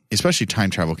like, especially time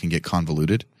travel can get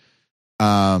convoluted.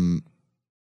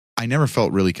 I never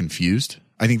felt really confused.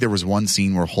 I think there was one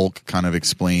scene where Hulk kind of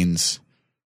explains,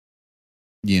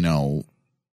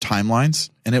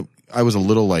 timelines, and I was a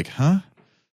little like, huh?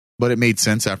 But it made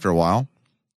sense after a while.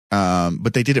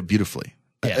 But they did it beautifully.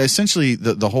 Yeah. Essentially,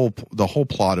 the whole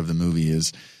plot of the movie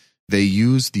is they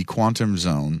use the quantum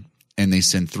zone and they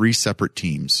send 3 separate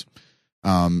teams.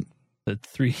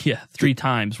 Three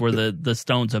times where the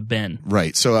stones have been.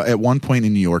 Right. So at one point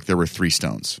in New York, there were 3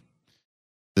 stones: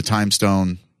 the Time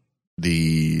Stone,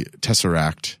 the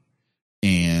Tesseract,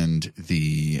 and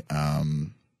the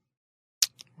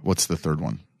what's the third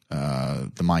one?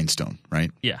 The Mind Stone,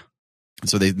 right? Yeah.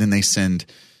 So they send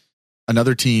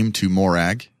another team to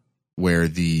Morag, where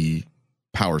the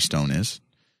Power Stone is,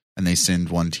 and they send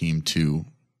one team to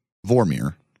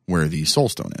Vormir, where the Soul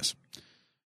Stone is.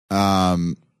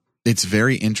 It's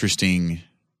very interesting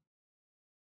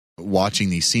watching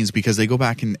these scenes because they go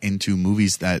back into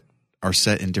movies that are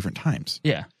set in different times.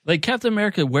 Yeah. Like Captain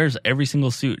America wears every single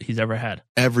suit he's ever had.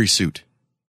 Every suit.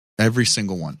 Every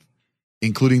single one.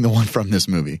 Including the one from this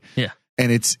movie. Yeah.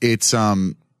 And it's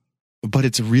but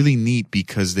it's really neat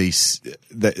because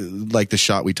like the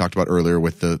shot we talked about earlier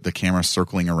with the camera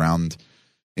circling around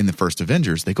in the first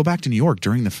Avengers, they go back to New York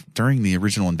during the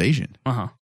original invasion. Uh-huh.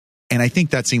 And I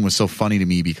think that scene was so funny to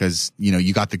me because,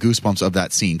 you got the goosebumps of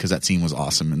that scene because that scene was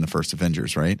awesome in the first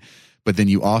Avengers, right? But then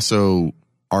you also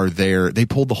are there. They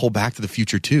pulled the whole Back to the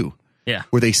Future too. Yeah.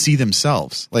 Where they see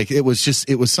themselves. Like it was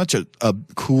such a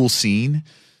cool scene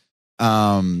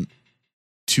to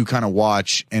kind of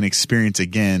watch and experience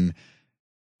again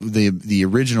the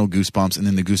original goosebumps and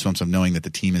then the goosebumps of knowing that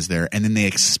the team is there. And then they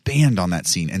expand on that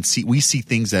scene and we see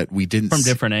things that we didn't from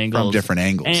different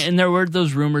angles. And there were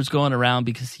those rumors going around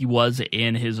because he was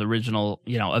in his original,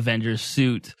 Avengers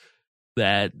suit,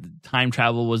 that time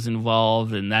travel was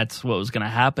involved and that's what was going to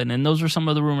happen. And those were some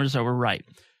of the rumors that were right.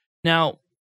 Now,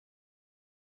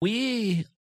 we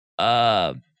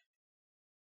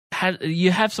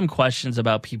you have some questions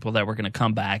about people that were going to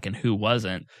come back and who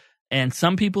wasn't. And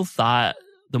some people thought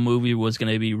the movie was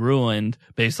going to be ruined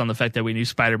based on the fact that we knew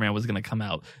Spider-Man was going to come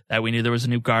out, that we knew there was a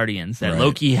new Guardians, that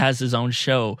Loki has his own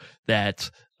show, that,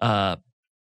 I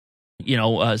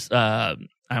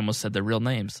almost said their real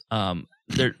names.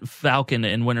 Falcon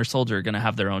and Winter Soldier are going to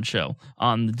have their own show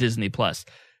on Disney Plus.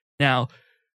 Now,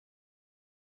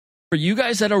 for you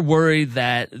guys that are worried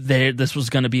that this was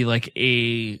going to be like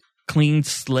a clean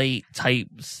slate type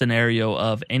scenario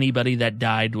of anybody that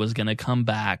died was going to come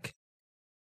back.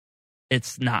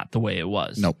 It's not the way it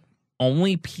was. Nope.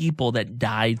 Only people that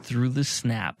died through the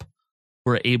snap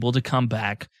were able to come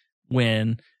back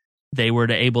when they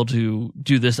were able to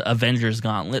do this Avengers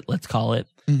gauntlet, let's call it,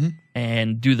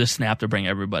 and do the snap to bring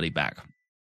everybody back.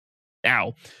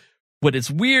 Now, what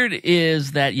is weird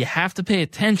is that you have to pay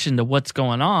attention to what's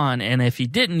going on, and if you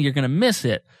didn't, you're going to miss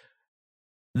it.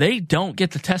 They don't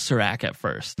get the Tesseract at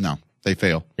first. No, they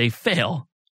fail. They fail.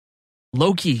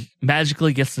 Loki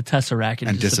magically gets the Tesseract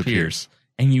and disappears.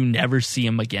 And you never see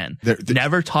him again.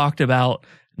 Never talked about,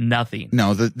 nothing.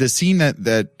 No, the scene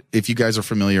that if you guys are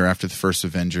familiar, after the first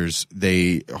Avengers,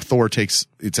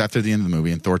 it's after the end of the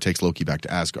movie, and Thor takes Loki back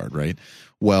to Asgard, right?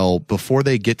 Well, before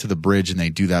they get to the bridge and they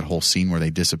do that whole scene where they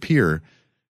disappear,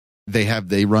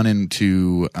 they run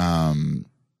into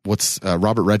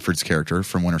Robert Redford's character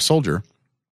from Winter Soldier.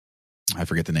 I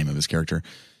forget the name of his character.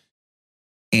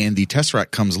 And the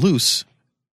Tesseract comes loose,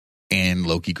 and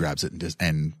Loki grabs it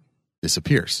and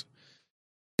disappears.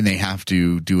 And they have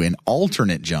to do an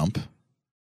alternate jump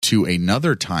to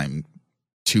another time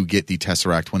to get the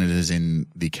Tesseract when it is in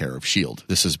the care of S.H.I.E.L.D.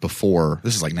 This is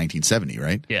like 1970,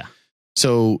 right? Yeah.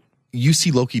 So you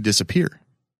see Loki disappear.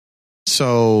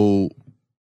 So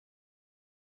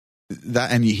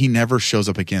and he never shows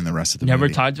up again the rest of the movie. Never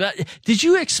talked about it. Did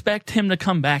you expect him to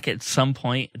come back at some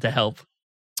point to help?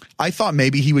 I thought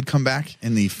maybe he would come back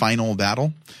in the final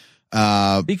battle.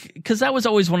 Because that was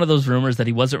always one of those rumors that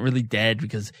he wasn't really dead,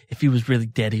 because if he was really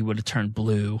dead, he would have turned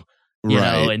blue, you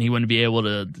know, and he wouldn't be able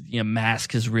to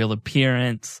mask his real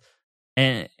appearance.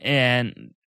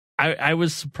 And I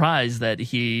was surprised that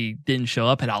he didn't show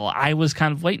up at all. I was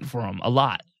kind of waiting for him a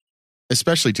lot.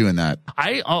 Especially doing that.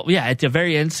 At the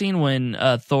very end scene when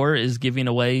Thor is giving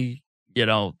away,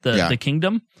 the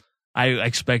kingdom, I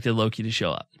expected Loki to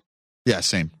show up. Yeah,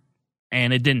 same.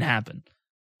 And it didn't happen.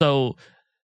 So,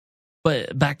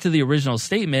 but back to the original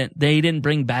statement, they didn't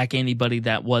bring back anybody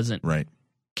that wasn't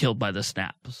killed by the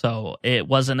snap. So it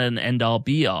wasn't an end all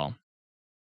be all.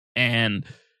 And,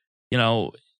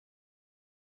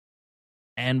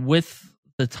 and with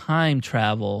the time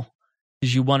travel,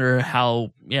 because you wonder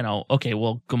how,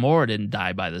 Gamora didn't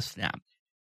die by the snap.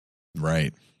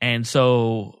 Right. And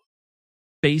so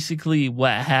basically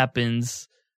what happens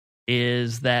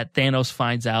is that Thanos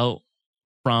finds out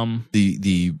from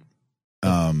the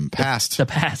past. The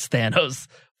past Thanos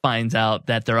finds out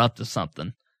that they're up to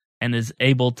something and is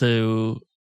able to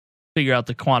figure out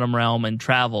the quantum realm and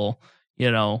travel,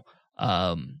 to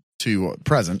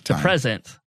present time.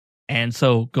 Present. And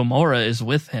so Gamora is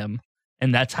with him,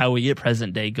 and that's how we get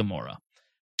present day Gamora.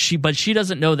 But she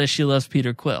doesn't know that she loves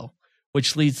Peter Quill,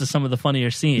 which leads to some of the funnier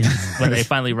scenes when they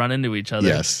finally run into each other.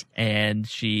 Yes. And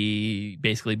she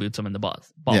basically boots him in the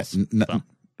balls.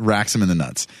 Racks him in the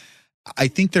nuts. I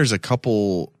think there's a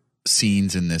couple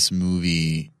scenes in this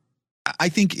movie. I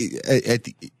think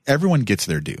everyone gets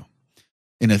their due.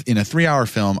 In a 3-hour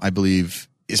film, I believe,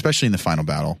 especially in the final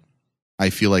battle,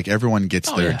 I feel like everyone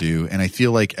gets their due. And I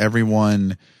feel like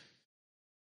everyone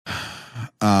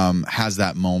has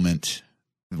that moment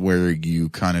where you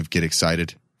kind of get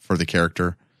excited for the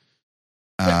character.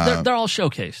 They're all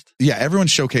showcased. Yeah,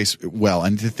 everyone's showcased well.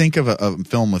 And to think of a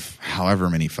film with however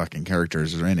many fucking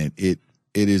characters are in it,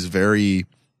 it's very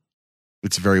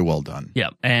well done.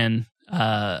 Yeah, and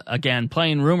again,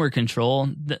 playing rumor control,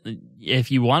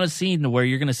 if you want a scene where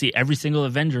you're going to see every single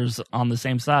Avengers on the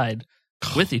same side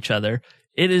with each other,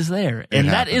 it is there. And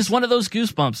that is one of those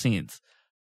goosebump scenes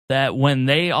that when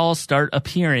they all start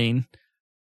appearing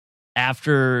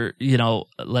after,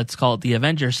 let's call it the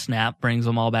Avengers snap brings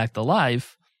them all back to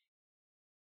life,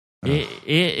 it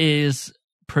is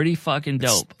pretty fucking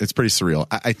dope. It's pretty surreal.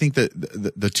 I think that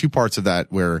the two parts of that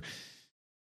where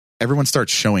everyone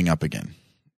starts showing up again,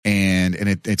 and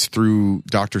it's through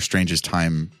Doctor Strange's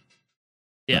time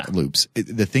loops.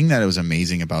 The thing that was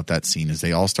amazing about that scene is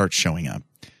they all start showing up.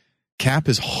 Cap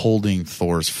is holding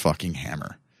Thor's fucking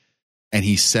hammer, and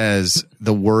he says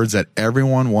the words that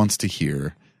everyone wants to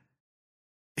hear.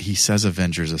 He says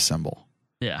Avengers Assemble.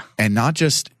 Yeah. And not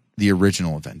just the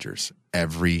original Avengers,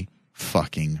 every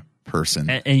fucking person.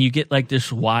 And you get like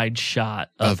this wide shot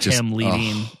of him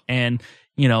leading, and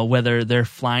whether they're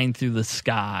flying through the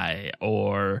sky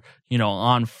or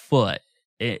on foot,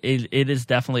 it is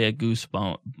definitely a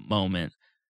goosebump moment.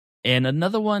 And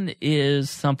another one is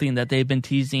something that they've been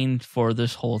teasing for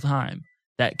this whole time,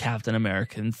 that Captain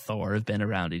America and Thor have been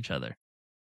around each other.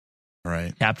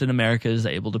 Right. Captain America is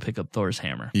able to pick up Thor's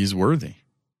hammer. He's worthy.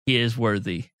 He is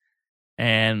worthy.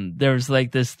 And there's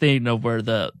like this thing of where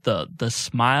the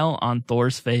smile on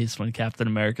Thor's face when Captain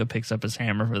America picks up his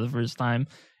hammer for the first time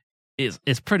is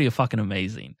pretty fucking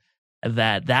amazing.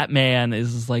 That man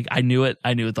is like, I knew it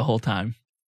the whole time.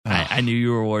 I knew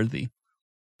you were worthy.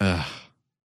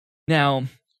 Now,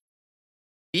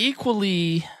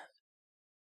 equally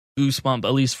goosebump,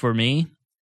 at least for me,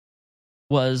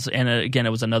 was, and again,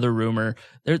 it was another rumor.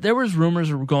 There was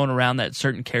rumors going around that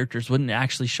certain characters wouldn't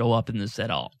actually show up in this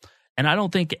at all. And I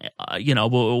don't think,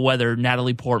 whether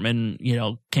Natalie Portman,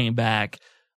 came back,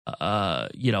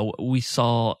 we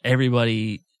saw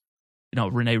everybody,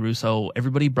 Rene Russo,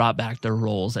 everybody brought back their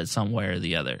roles at some way or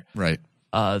the other. Right.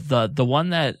 The one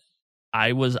that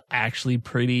I was actually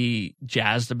pretty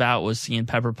jazzed about was seeing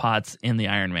Pepper Potts in the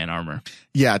Iron Man armor.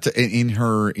 Yeah, in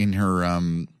her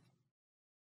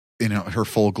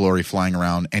full glory, flying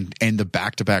around, and the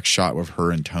back-to-back shot of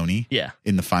her and Tony. Yeah.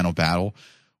 In the final battle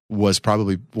was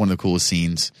probably one of the coolest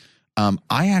scenes.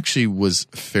 I actually was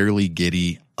fairly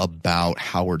giddy about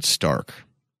Howard Stark.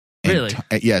 Really?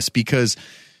 Yes, because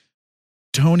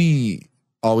Tony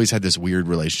always had this weird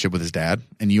relationship with his dad,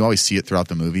 and you always see it throughout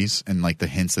the movies and like the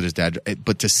hints that his dad,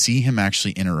 but to see him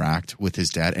actually interact with his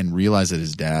dad and realize that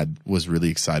his dad was really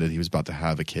excited he was about to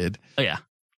have a kid. Oh yeah.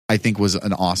 I think was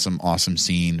an awesome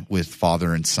scene with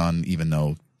father and son, even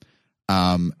though,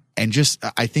 and just,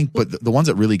 I think, but the ones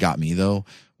that really got me though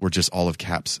were just all of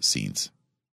Cap's scenes.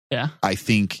 Yeah. I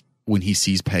think when he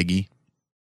sees Peggy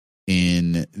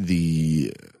in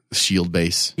the shield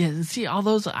base. Yeah, see, all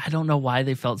those, I don't know why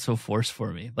they felt so forced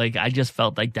for me. Like, I just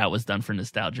felt like that was done for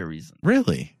nostalgia reasons.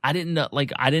 Really? I didn't know,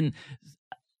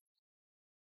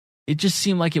 it just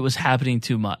seemed like it was happening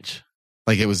too much.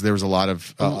 Like there was a lot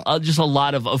of... just a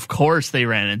lot of course they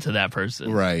ran into that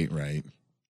person. Right.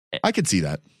 I could see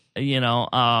that.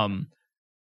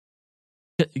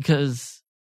 Because,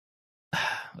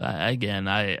 again,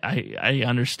 I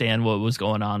understand what was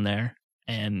going on there.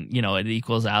 And, it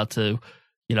equals out to,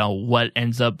 what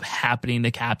ends up happening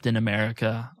to Captain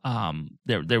America.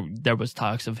 There was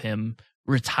talks of him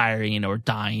retiring or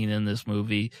dying in this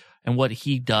movie. And what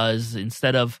he does,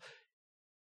 instead of,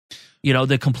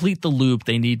 to complete the loop,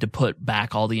 they need to put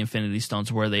back all the Infinity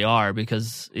Stones where they are.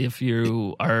 Because if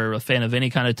you are a fan of any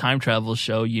kind of time travel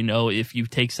show, if you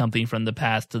take something from the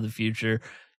past to the future,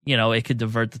 it could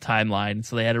divert the timeline.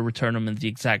 So they had to return them at the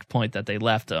exact point that they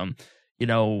left them.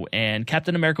 And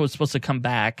Captain America was supposed to come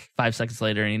back 5 seconds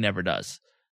later, and he never does.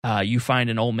 You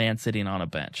find an old man sitting on a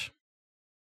bench.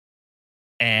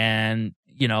 And,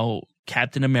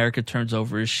 Captain America turns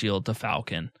over his shield to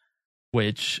Falcon,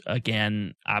 which,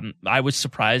 again, I was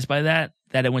surprised by that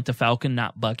it went to Falcon,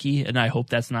 not Bucky. And I hope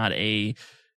that's not I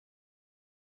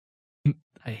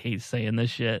hate saying this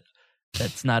shit.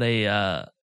 That's not a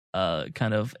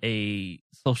kind of a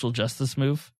social justice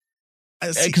move.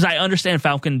 Because I understand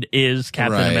Falcon is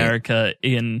Captain America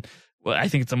in, I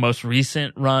think it's the most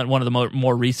recent run, one of the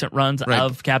more recent runs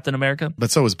of Captain America. But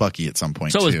so was Bucky at some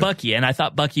point. So was Bucky, and I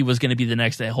thought Bucky was going to be the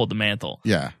next to hold the mantle.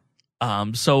 Yeah.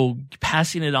 So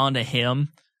passing it on to him,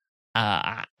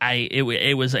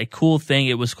 it was a cool thing.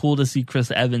 It was cool to see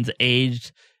Chris Evans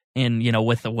aged in,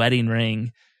 with the wedding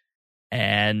ring.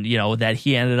 And, that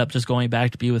he ended up just going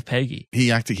back to be with Peggy. He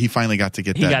finally got to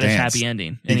get that dance. He got his happy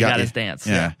ending, and he got his dance.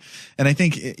 Yeah. And I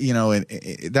think,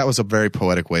 that was a very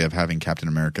poetic way of having Captain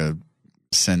America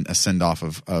send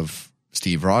off of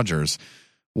Steve Rogers,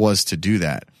 was to do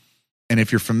that. And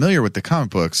if you're familiar with the comic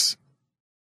books,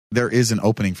 there is an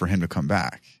opening for him to come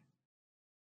back.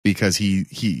 Because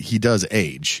he does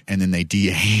age, and then they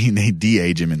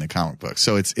de-age him in the comic book.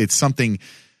 So it's something...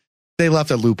 They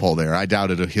left a loophole there. I doubt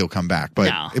he'll come back.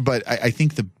 But I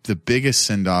think the biggest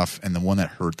send-off and the one that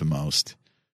hurt the most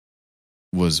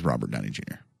was Robert Downey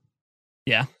Jr.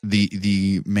 Yeah.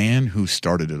 The man who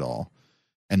started it all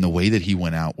and the way that he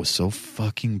went out was so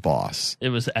fucking boss. It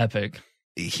was epic.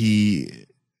 He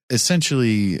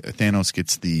essentially, Thanos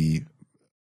gets the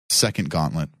second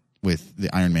gauntlet with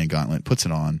the Iron Man gauntlet, puts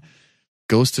it on,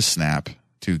 goes to snap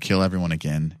to kill everyone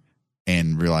again,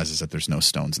 and realizes that there's no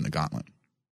stones in the gauntlet.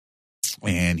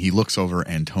 And he looks over,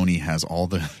 and Tony has all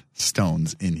the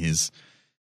stones in his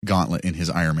gauntlet, in his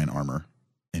Iron Man armor,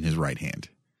 in his right hand.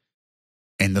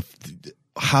 And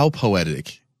how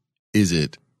poetic is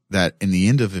it that in the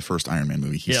end of the first Iron Man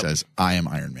movie, he says, "I am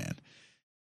Iron Man."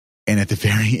 And at the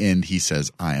very end, he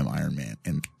says, "I am Iron Man,"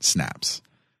 and snaps.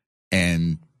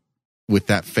 And with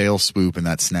that fail swoop and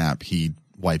that snap, he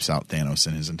wipes out Thanos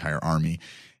and his entire army.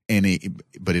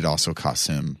 But it also costs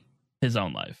him his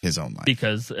own life.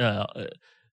 Because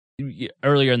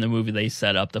earlier in the movie, they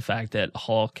set up the fact that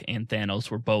Hulk and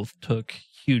Thanos both took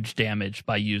huge damage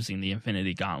by using the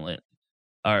Infinity Gauntlet.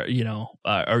 are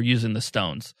using the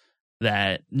stones,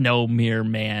 that no mere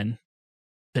man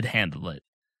could handle it.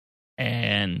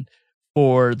 And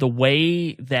for the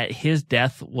way that his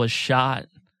death was shot,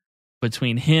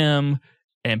 between him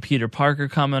and Peter Parker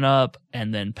coming up,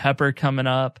 and then Pepper coming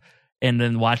up, and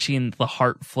then watching the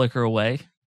heart flicker away.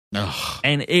 Ugh.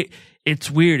 And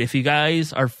it's weird. If you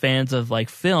guys are fans of like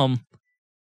film,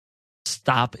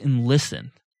 stop and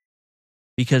listen,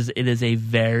 because it is a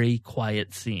very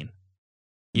quiet scene.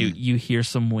 You hear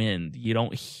some wind. You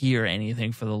don't hear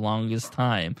anything for the longest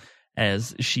time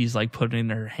as she's like putting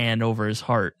her hand over his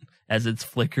heart as it's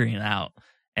flickering out.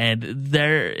 And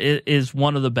there is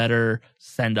one of the better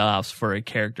send-offs for a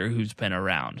character who's been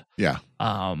around. Yeah.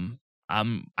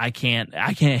 I can't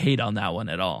hate on that one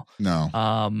at all.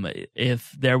 No.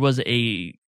 If there was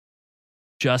a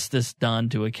justice done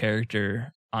to a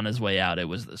character on his way out, it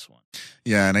was this one.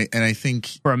 Yeah, and I think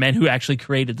for a man who actually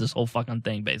created this whole fucking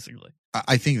thing, basically.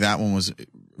 I think that one was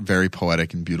very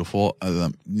poetic and beautiful.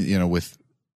 With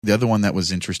the other one that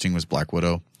was interesting was Black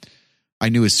Widow. I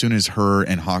knew as soon as her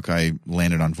and Hawkeye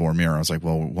landed on Vormir, I was like,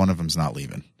 well, one of them's not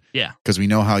leaving. Yeah. Because we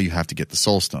know how you have to get the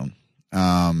Soul Stone.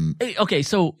 Okay,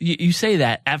 so you say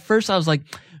that. At first I was like,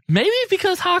 maybe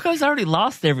because Hawkeye's already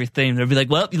lost everything. They'll be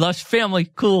like, well, you lost your family.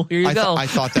 Cool, here you go. I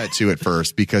thought that too at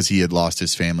first because he had lost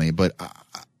his family. But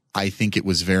I think it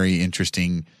was very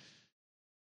interesting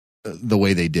the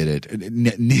way they did it. And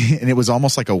it was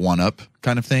almost like a one-up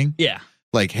kind of thing. Yeah.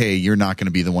 Like, hey, you're not going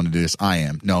to be the one to do this. I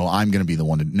am. No, I'm going to be the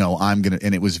one to. No, I'm going to.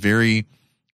 And it was very.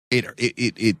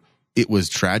 It was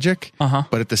tragic,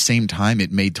 but at the same time,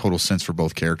 it made total sense for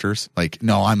both characters. Like,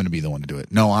 no, I'm going to be the one to do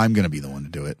it. No, I'm going to be the one to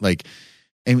do it. Like,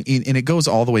 and it goes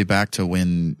all the way back to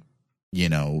when,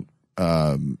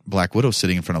 Black Widow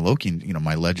sitting in front of Loki.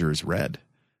 My ledger is red.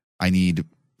 I need,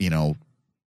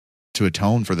 to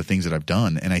atone for the things that I've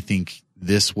done. And I think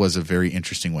this was a very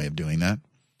interesting way of doing that.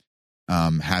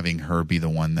 Having her be the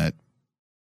one that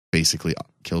basically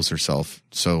kills herself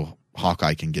so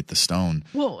Hawkeye can get the stone.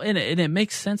 Well, and it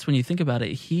makes sense when you think about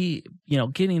it. He,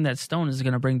 getting that stone is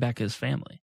going to bring back his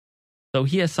family. So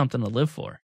he has something to live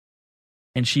for.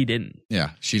 And she didn't. Yeah,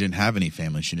 she didn't have any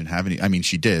family. She didn't have any. I mean,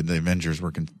 she did. The Avengers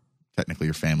were technically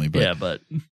your family, but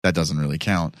that doesn't really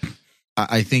count.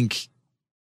 I think,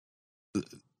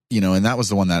 and that was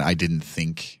the one that I didn't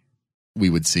think we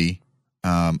would see.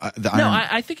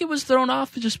 I think it was thrown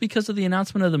off just because of the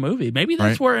announcement of the movie. Maybe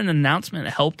that's where an announcement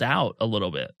helped out a little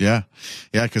bit. Yeah,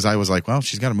 because I was like, well,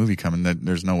 she's got a movie coming. That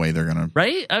there's no way they're gonna.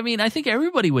 Right? I mean, I think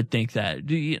everybody would think that.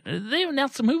 They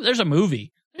announced a movie. There's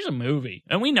a movie,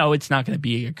 and we know it's not going to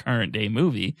be a current day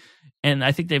movie. And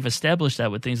I think they've established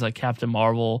that with things like Captain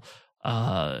Marvel,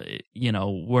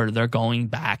 where they're going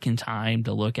back in time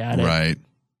to look at it. Right.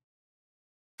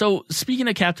 So speaking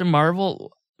of Captain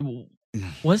Marvel.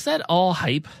 Was that all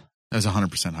hype? That was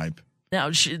 100% hype.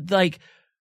 Now,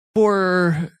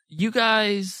 for you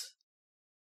guys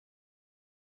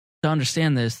to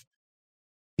understand this,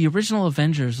 the original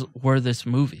Avengers were this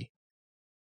movie.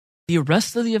 The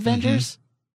rest of the Avengers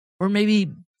were maybe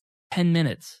 10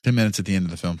 minutes. 10 minutes at the end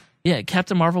of the film. Yeah,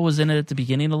 Captain Marvel was in it at the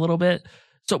beginning a little bit.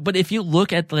 So, but if you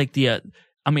look at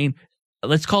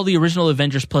let's call the original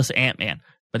Avengers plus Ant-Man.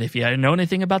 But if you know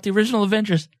anything about the original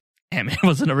Avengers, Ant-Man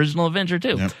was an original Avenger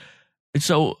too. Yep.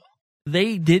 So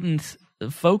they didn't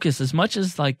focus as much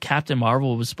as like Captain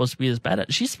Marvel was supposed to be as bad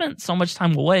at. She spent so much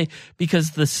time away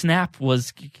because the snap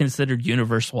was considered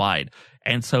universe wide.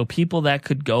 And so people that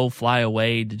could go fly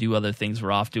away to do other things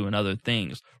were off doing other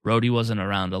things. Rhodey wasn't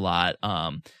around a lot.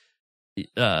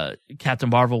 Captain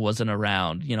Marvel wasn't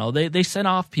around. They sent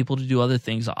off people to do other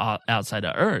things outside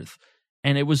of Earth.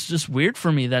 And it was just weird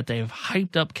for me that they've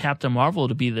hyped up Captain Marvel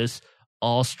to be this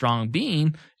all-strong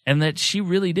being, and that she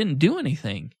really didn't do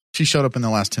anything. She showed up in the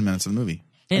last 10 minutes of the movie.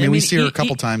 And, we see her a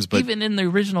couple times, but even in the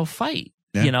original fight,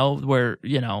 where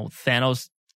Thanos,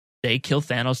 they kill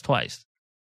Thanos twice.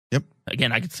 Yep.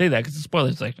 Again, I could say that because it's a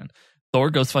spoiler section.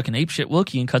 Thor goes fucking apeshit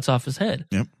Loki and cuts off his head.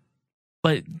 Yep.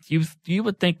 But you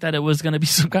would think that it was going to be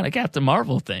some kind of Captain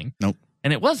Marvel thing. Nope.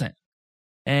 And it wasn't.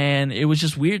 And it was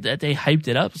just weird that they hyped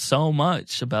it up so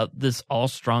much about this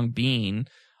all-strong being,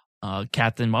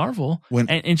 Captain Marvel,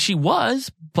 and she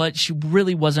was, but she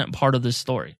really wasn't part of this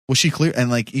story. Well, she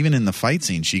and even in the fight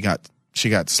scene, she got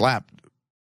slapped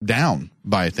down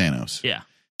by Thanos. Yeah.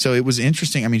 So it was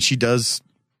interesting. I mean, she does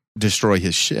destroy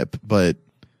his ship, but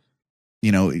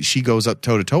she goes up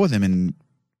toe to toe with him, and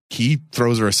he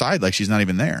throws her aside like she's not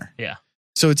even there. Yeah.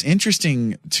 So it's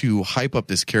interesting to hype up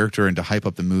this character and to hype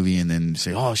up the movie and then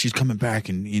say, oh, she's coming back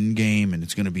in Endgame and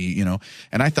it's going to be,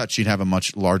 and I thought she'd have a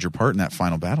much larger part in that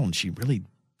final battle, and she really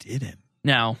didn't.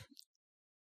 Now,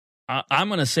 I'm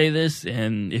going to say this,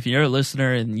 and if you're a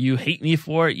listener and you hate me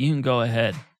for it, you can go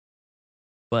ahead.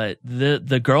 But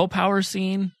the girl power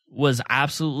scene was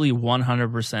absolutely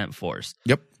 100% forced.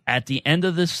 Yep. At the end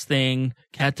of this thing,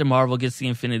 Captain Marvel gets the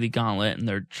Infinity Gauntlet, and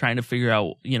they're trying to figure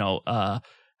out,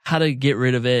 how to get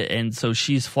rid of it. And so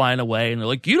she's flying away, and they're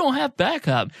like, you don't have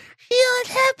backup. She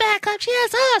doesn't have backup. She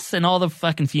has us. And all the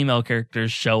fucking female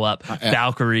characters show up.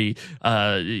 Valkyrie,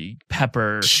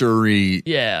 Pepper. Shuri.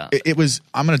 Yeah. It was,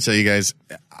 I'm going to tell you guys,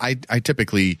 I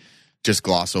typically just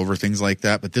gloss over things like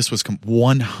that, but this was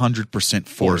 100%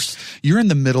 forced. You're in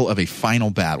the middle of a final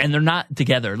battle. And they're not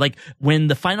together. Like, when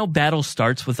the final battle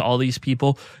starts with all these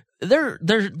people,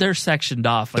 they're sectioned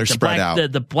off. Like, they're spread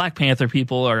out. The Black Panther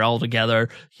people are all together.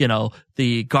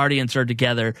 The Guardians are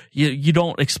together. You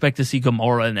don't expect to see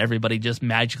Gamora and everybody just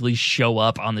magically show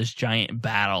up on this giant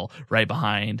battle right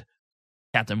behind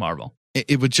Captain Marvel.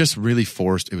 It was just really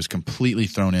forced. It was completely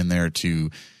thrown in there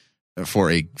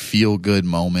for a feel good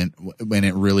moment when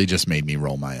it really just made me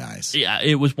roll my eyes. Yeah,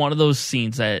 it was one of those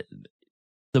scenes that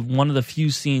one of the few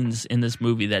scenes in this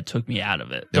movie that took me out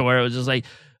of it. Yep. Where it was just like,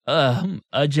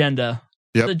 agenda.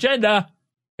 Yep. Agenda.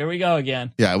 Here we go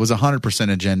again. Yeah, it was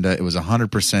 100% agenda. It was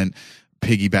 100%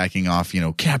 piggybacking off,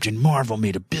 Captain Marvel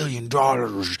made $1 billion.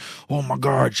 Oh my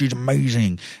God, she's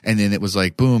amazing. And then it was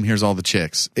like, boom, here's all the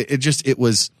chicks. It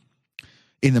was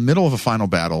in the middle of a final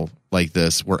battle like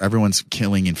this where everyone's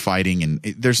killing and fighting, and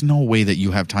there's no way that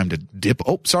you have time to dip.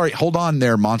 Oh, sorry, hold on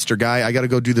there, monster guy. I got to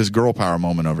go do this girl power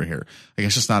moment over here. Like,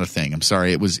 it's just not a thing. I'm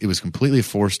sorry. It was completely a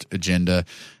forced agenda,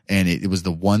 and it was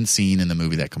the one scene in the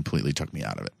movie that completely took me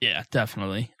out of it. Yeah,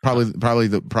 definitely.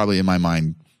 Probably in my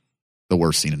mind, the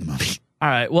worst scene in the movie. All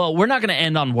right. Well, we're not going to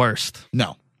end on worst.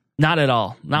 No. Not at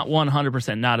all. Not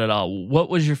 100%. Not at all. What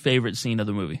was your favorite scene of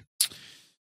the movie?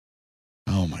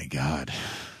 Oh my God.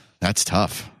 That's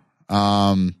tough.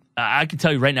 I can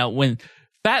tell you right now, when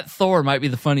Fat Thor might be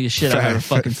the funniest shit I've ever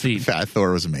fucking seen. Fat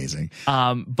Thor was amazing.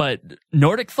 But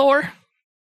Nordic Thor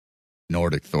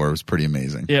was pretty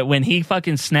amazing. Yeah, when he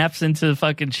fucking snaps into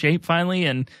fucking shape finally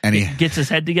and he gets his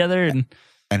head together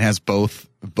and has both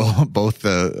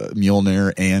the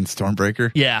Mjolnir and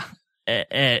Stormbreaker. Yeah,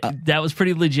 that was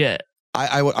pretty legit.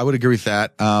 I would agree with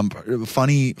that.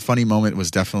 Funny moment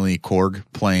was definitely Korg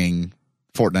playing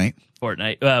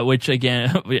Fortnite, which again,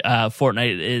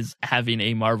 Fortnite is having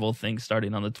a Marvel thing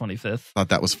starting on the 25th. Thought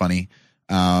that was funny.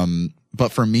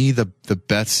 But for me, the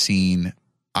best scene,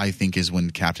 I think, is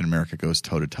when Captain America goes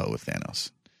toe to toe with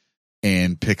Thanos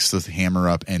and picks the hammer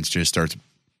up and just starts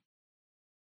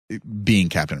being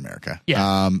Captain America.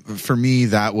 Yeah. For me,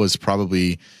 that was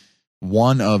probably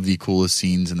one of the coolest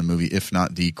scenes in the movie, if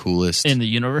not the coolest in the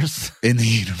universe.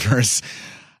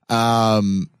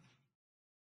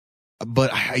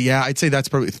 But yeah, I'd say that's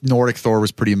probably Nordic Thor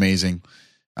was pretty amazing.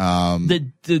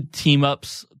 The team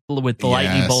ups with the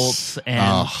lightning bolts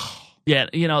and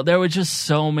there were just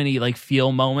so many like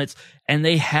feel moments, and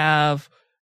they have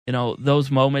those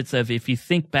moments of, if you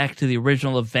think back to the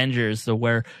original Avengers,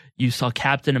 where you saw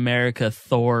Captain America,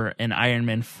 Thor, and Iron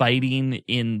Man fighting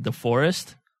in the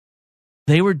forest.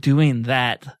 They were doing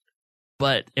that,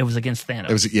 but it was against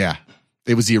Thanos.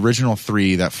 It was the original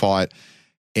three that fought,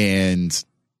 and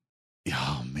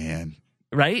oh man,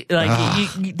 right?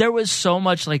 Like there was so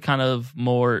much like kind of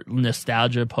more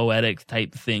nostalgia, poetic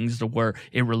type things to where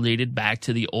it related back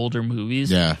to the older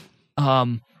movies. Yeah.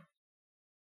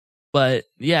 But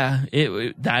yeah,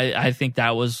 I think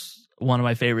that was one of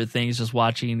my favorite things, just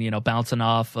watching, bouncing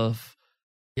off of,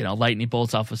 lightning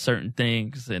bolts off of certain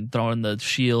things and throwing the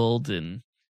shield, and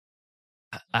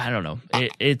I don't know. I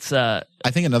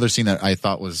think another scene that I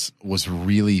thought was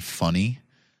really funny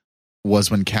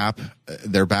was when Cap,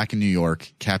 they're back in New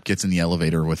York. Cap gets in the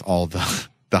elevator with all the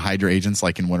Hydra agents,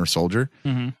 like in Winter Soldier.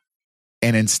 Mm-hmm.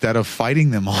 And instead of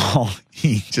fighting them all,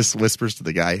 he just whispers to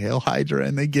the guy, "Hail Hydra,"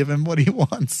 and they give him what he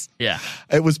wants. Yeah.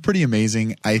 It was pretty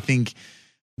amazing. I think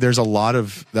there's a lot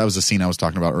of, that was a scene I was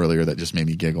talking about earlier that just made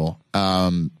me giggle.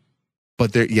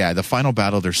 But the final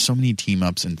battle, there's so many team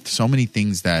ups and so many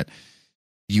things that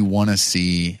you want to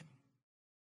see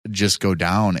just go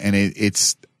down. And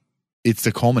it's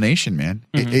the culmination, man.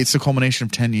 Mm-hmm. It's the culmination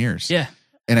of 10 years. Yeah.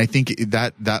 And I think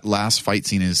that last fight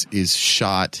scene is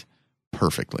shot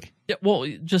perfectly. Yeah, well,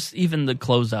 just even the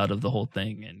closeout of the whole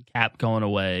thing and Cap going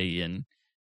away, and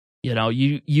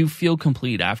you feel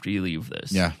complete after you leave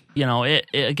this. Yeah. It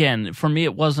again, for me,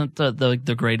 it wasn't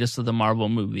the greatest of the Marvel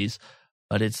movies,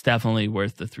 but it's definitely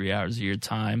worth the 3 hours of your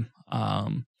time.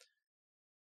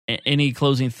 Any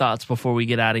closing thoughts before we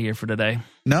get out of here for today?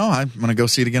 No, I'm going to go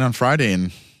see it again on Friday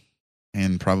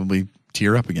and probably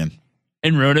tear up again.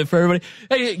 and ruin it for everybody.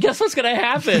 Hey, guess what's gonna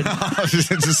happen?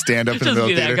 Just stand up in the Just middle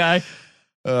be of the that theater.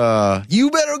 guy. You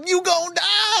gonna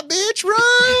die, bitch,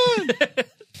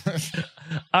 run!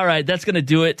 All right, that's going to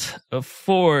do it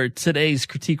for today's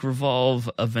Critique Revolve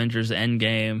Avengers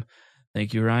Endgame.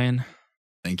 Thank you, Ryan.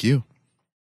 Thank you.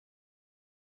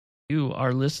 You,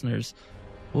 our listeners,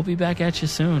 we'll be back at you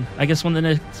soon. I guess when the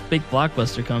next big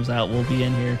blockbuster comes out, we'll be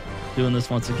in here doing this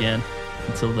once again.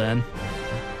 Until then,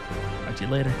 talk to you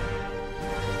later.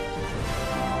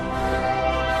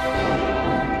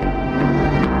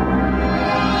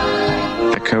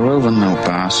 The Corova Milk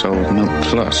Bar sold Milk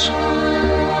Plus,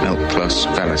 Milk Plus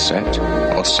Velocet,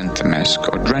 or Synthemesk,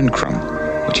 or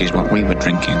Drencrum, which is what we were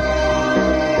drinking.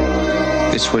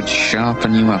 This would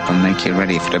sharpen you up and make you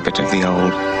ready for a bit of the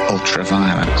old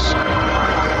ultraviolence.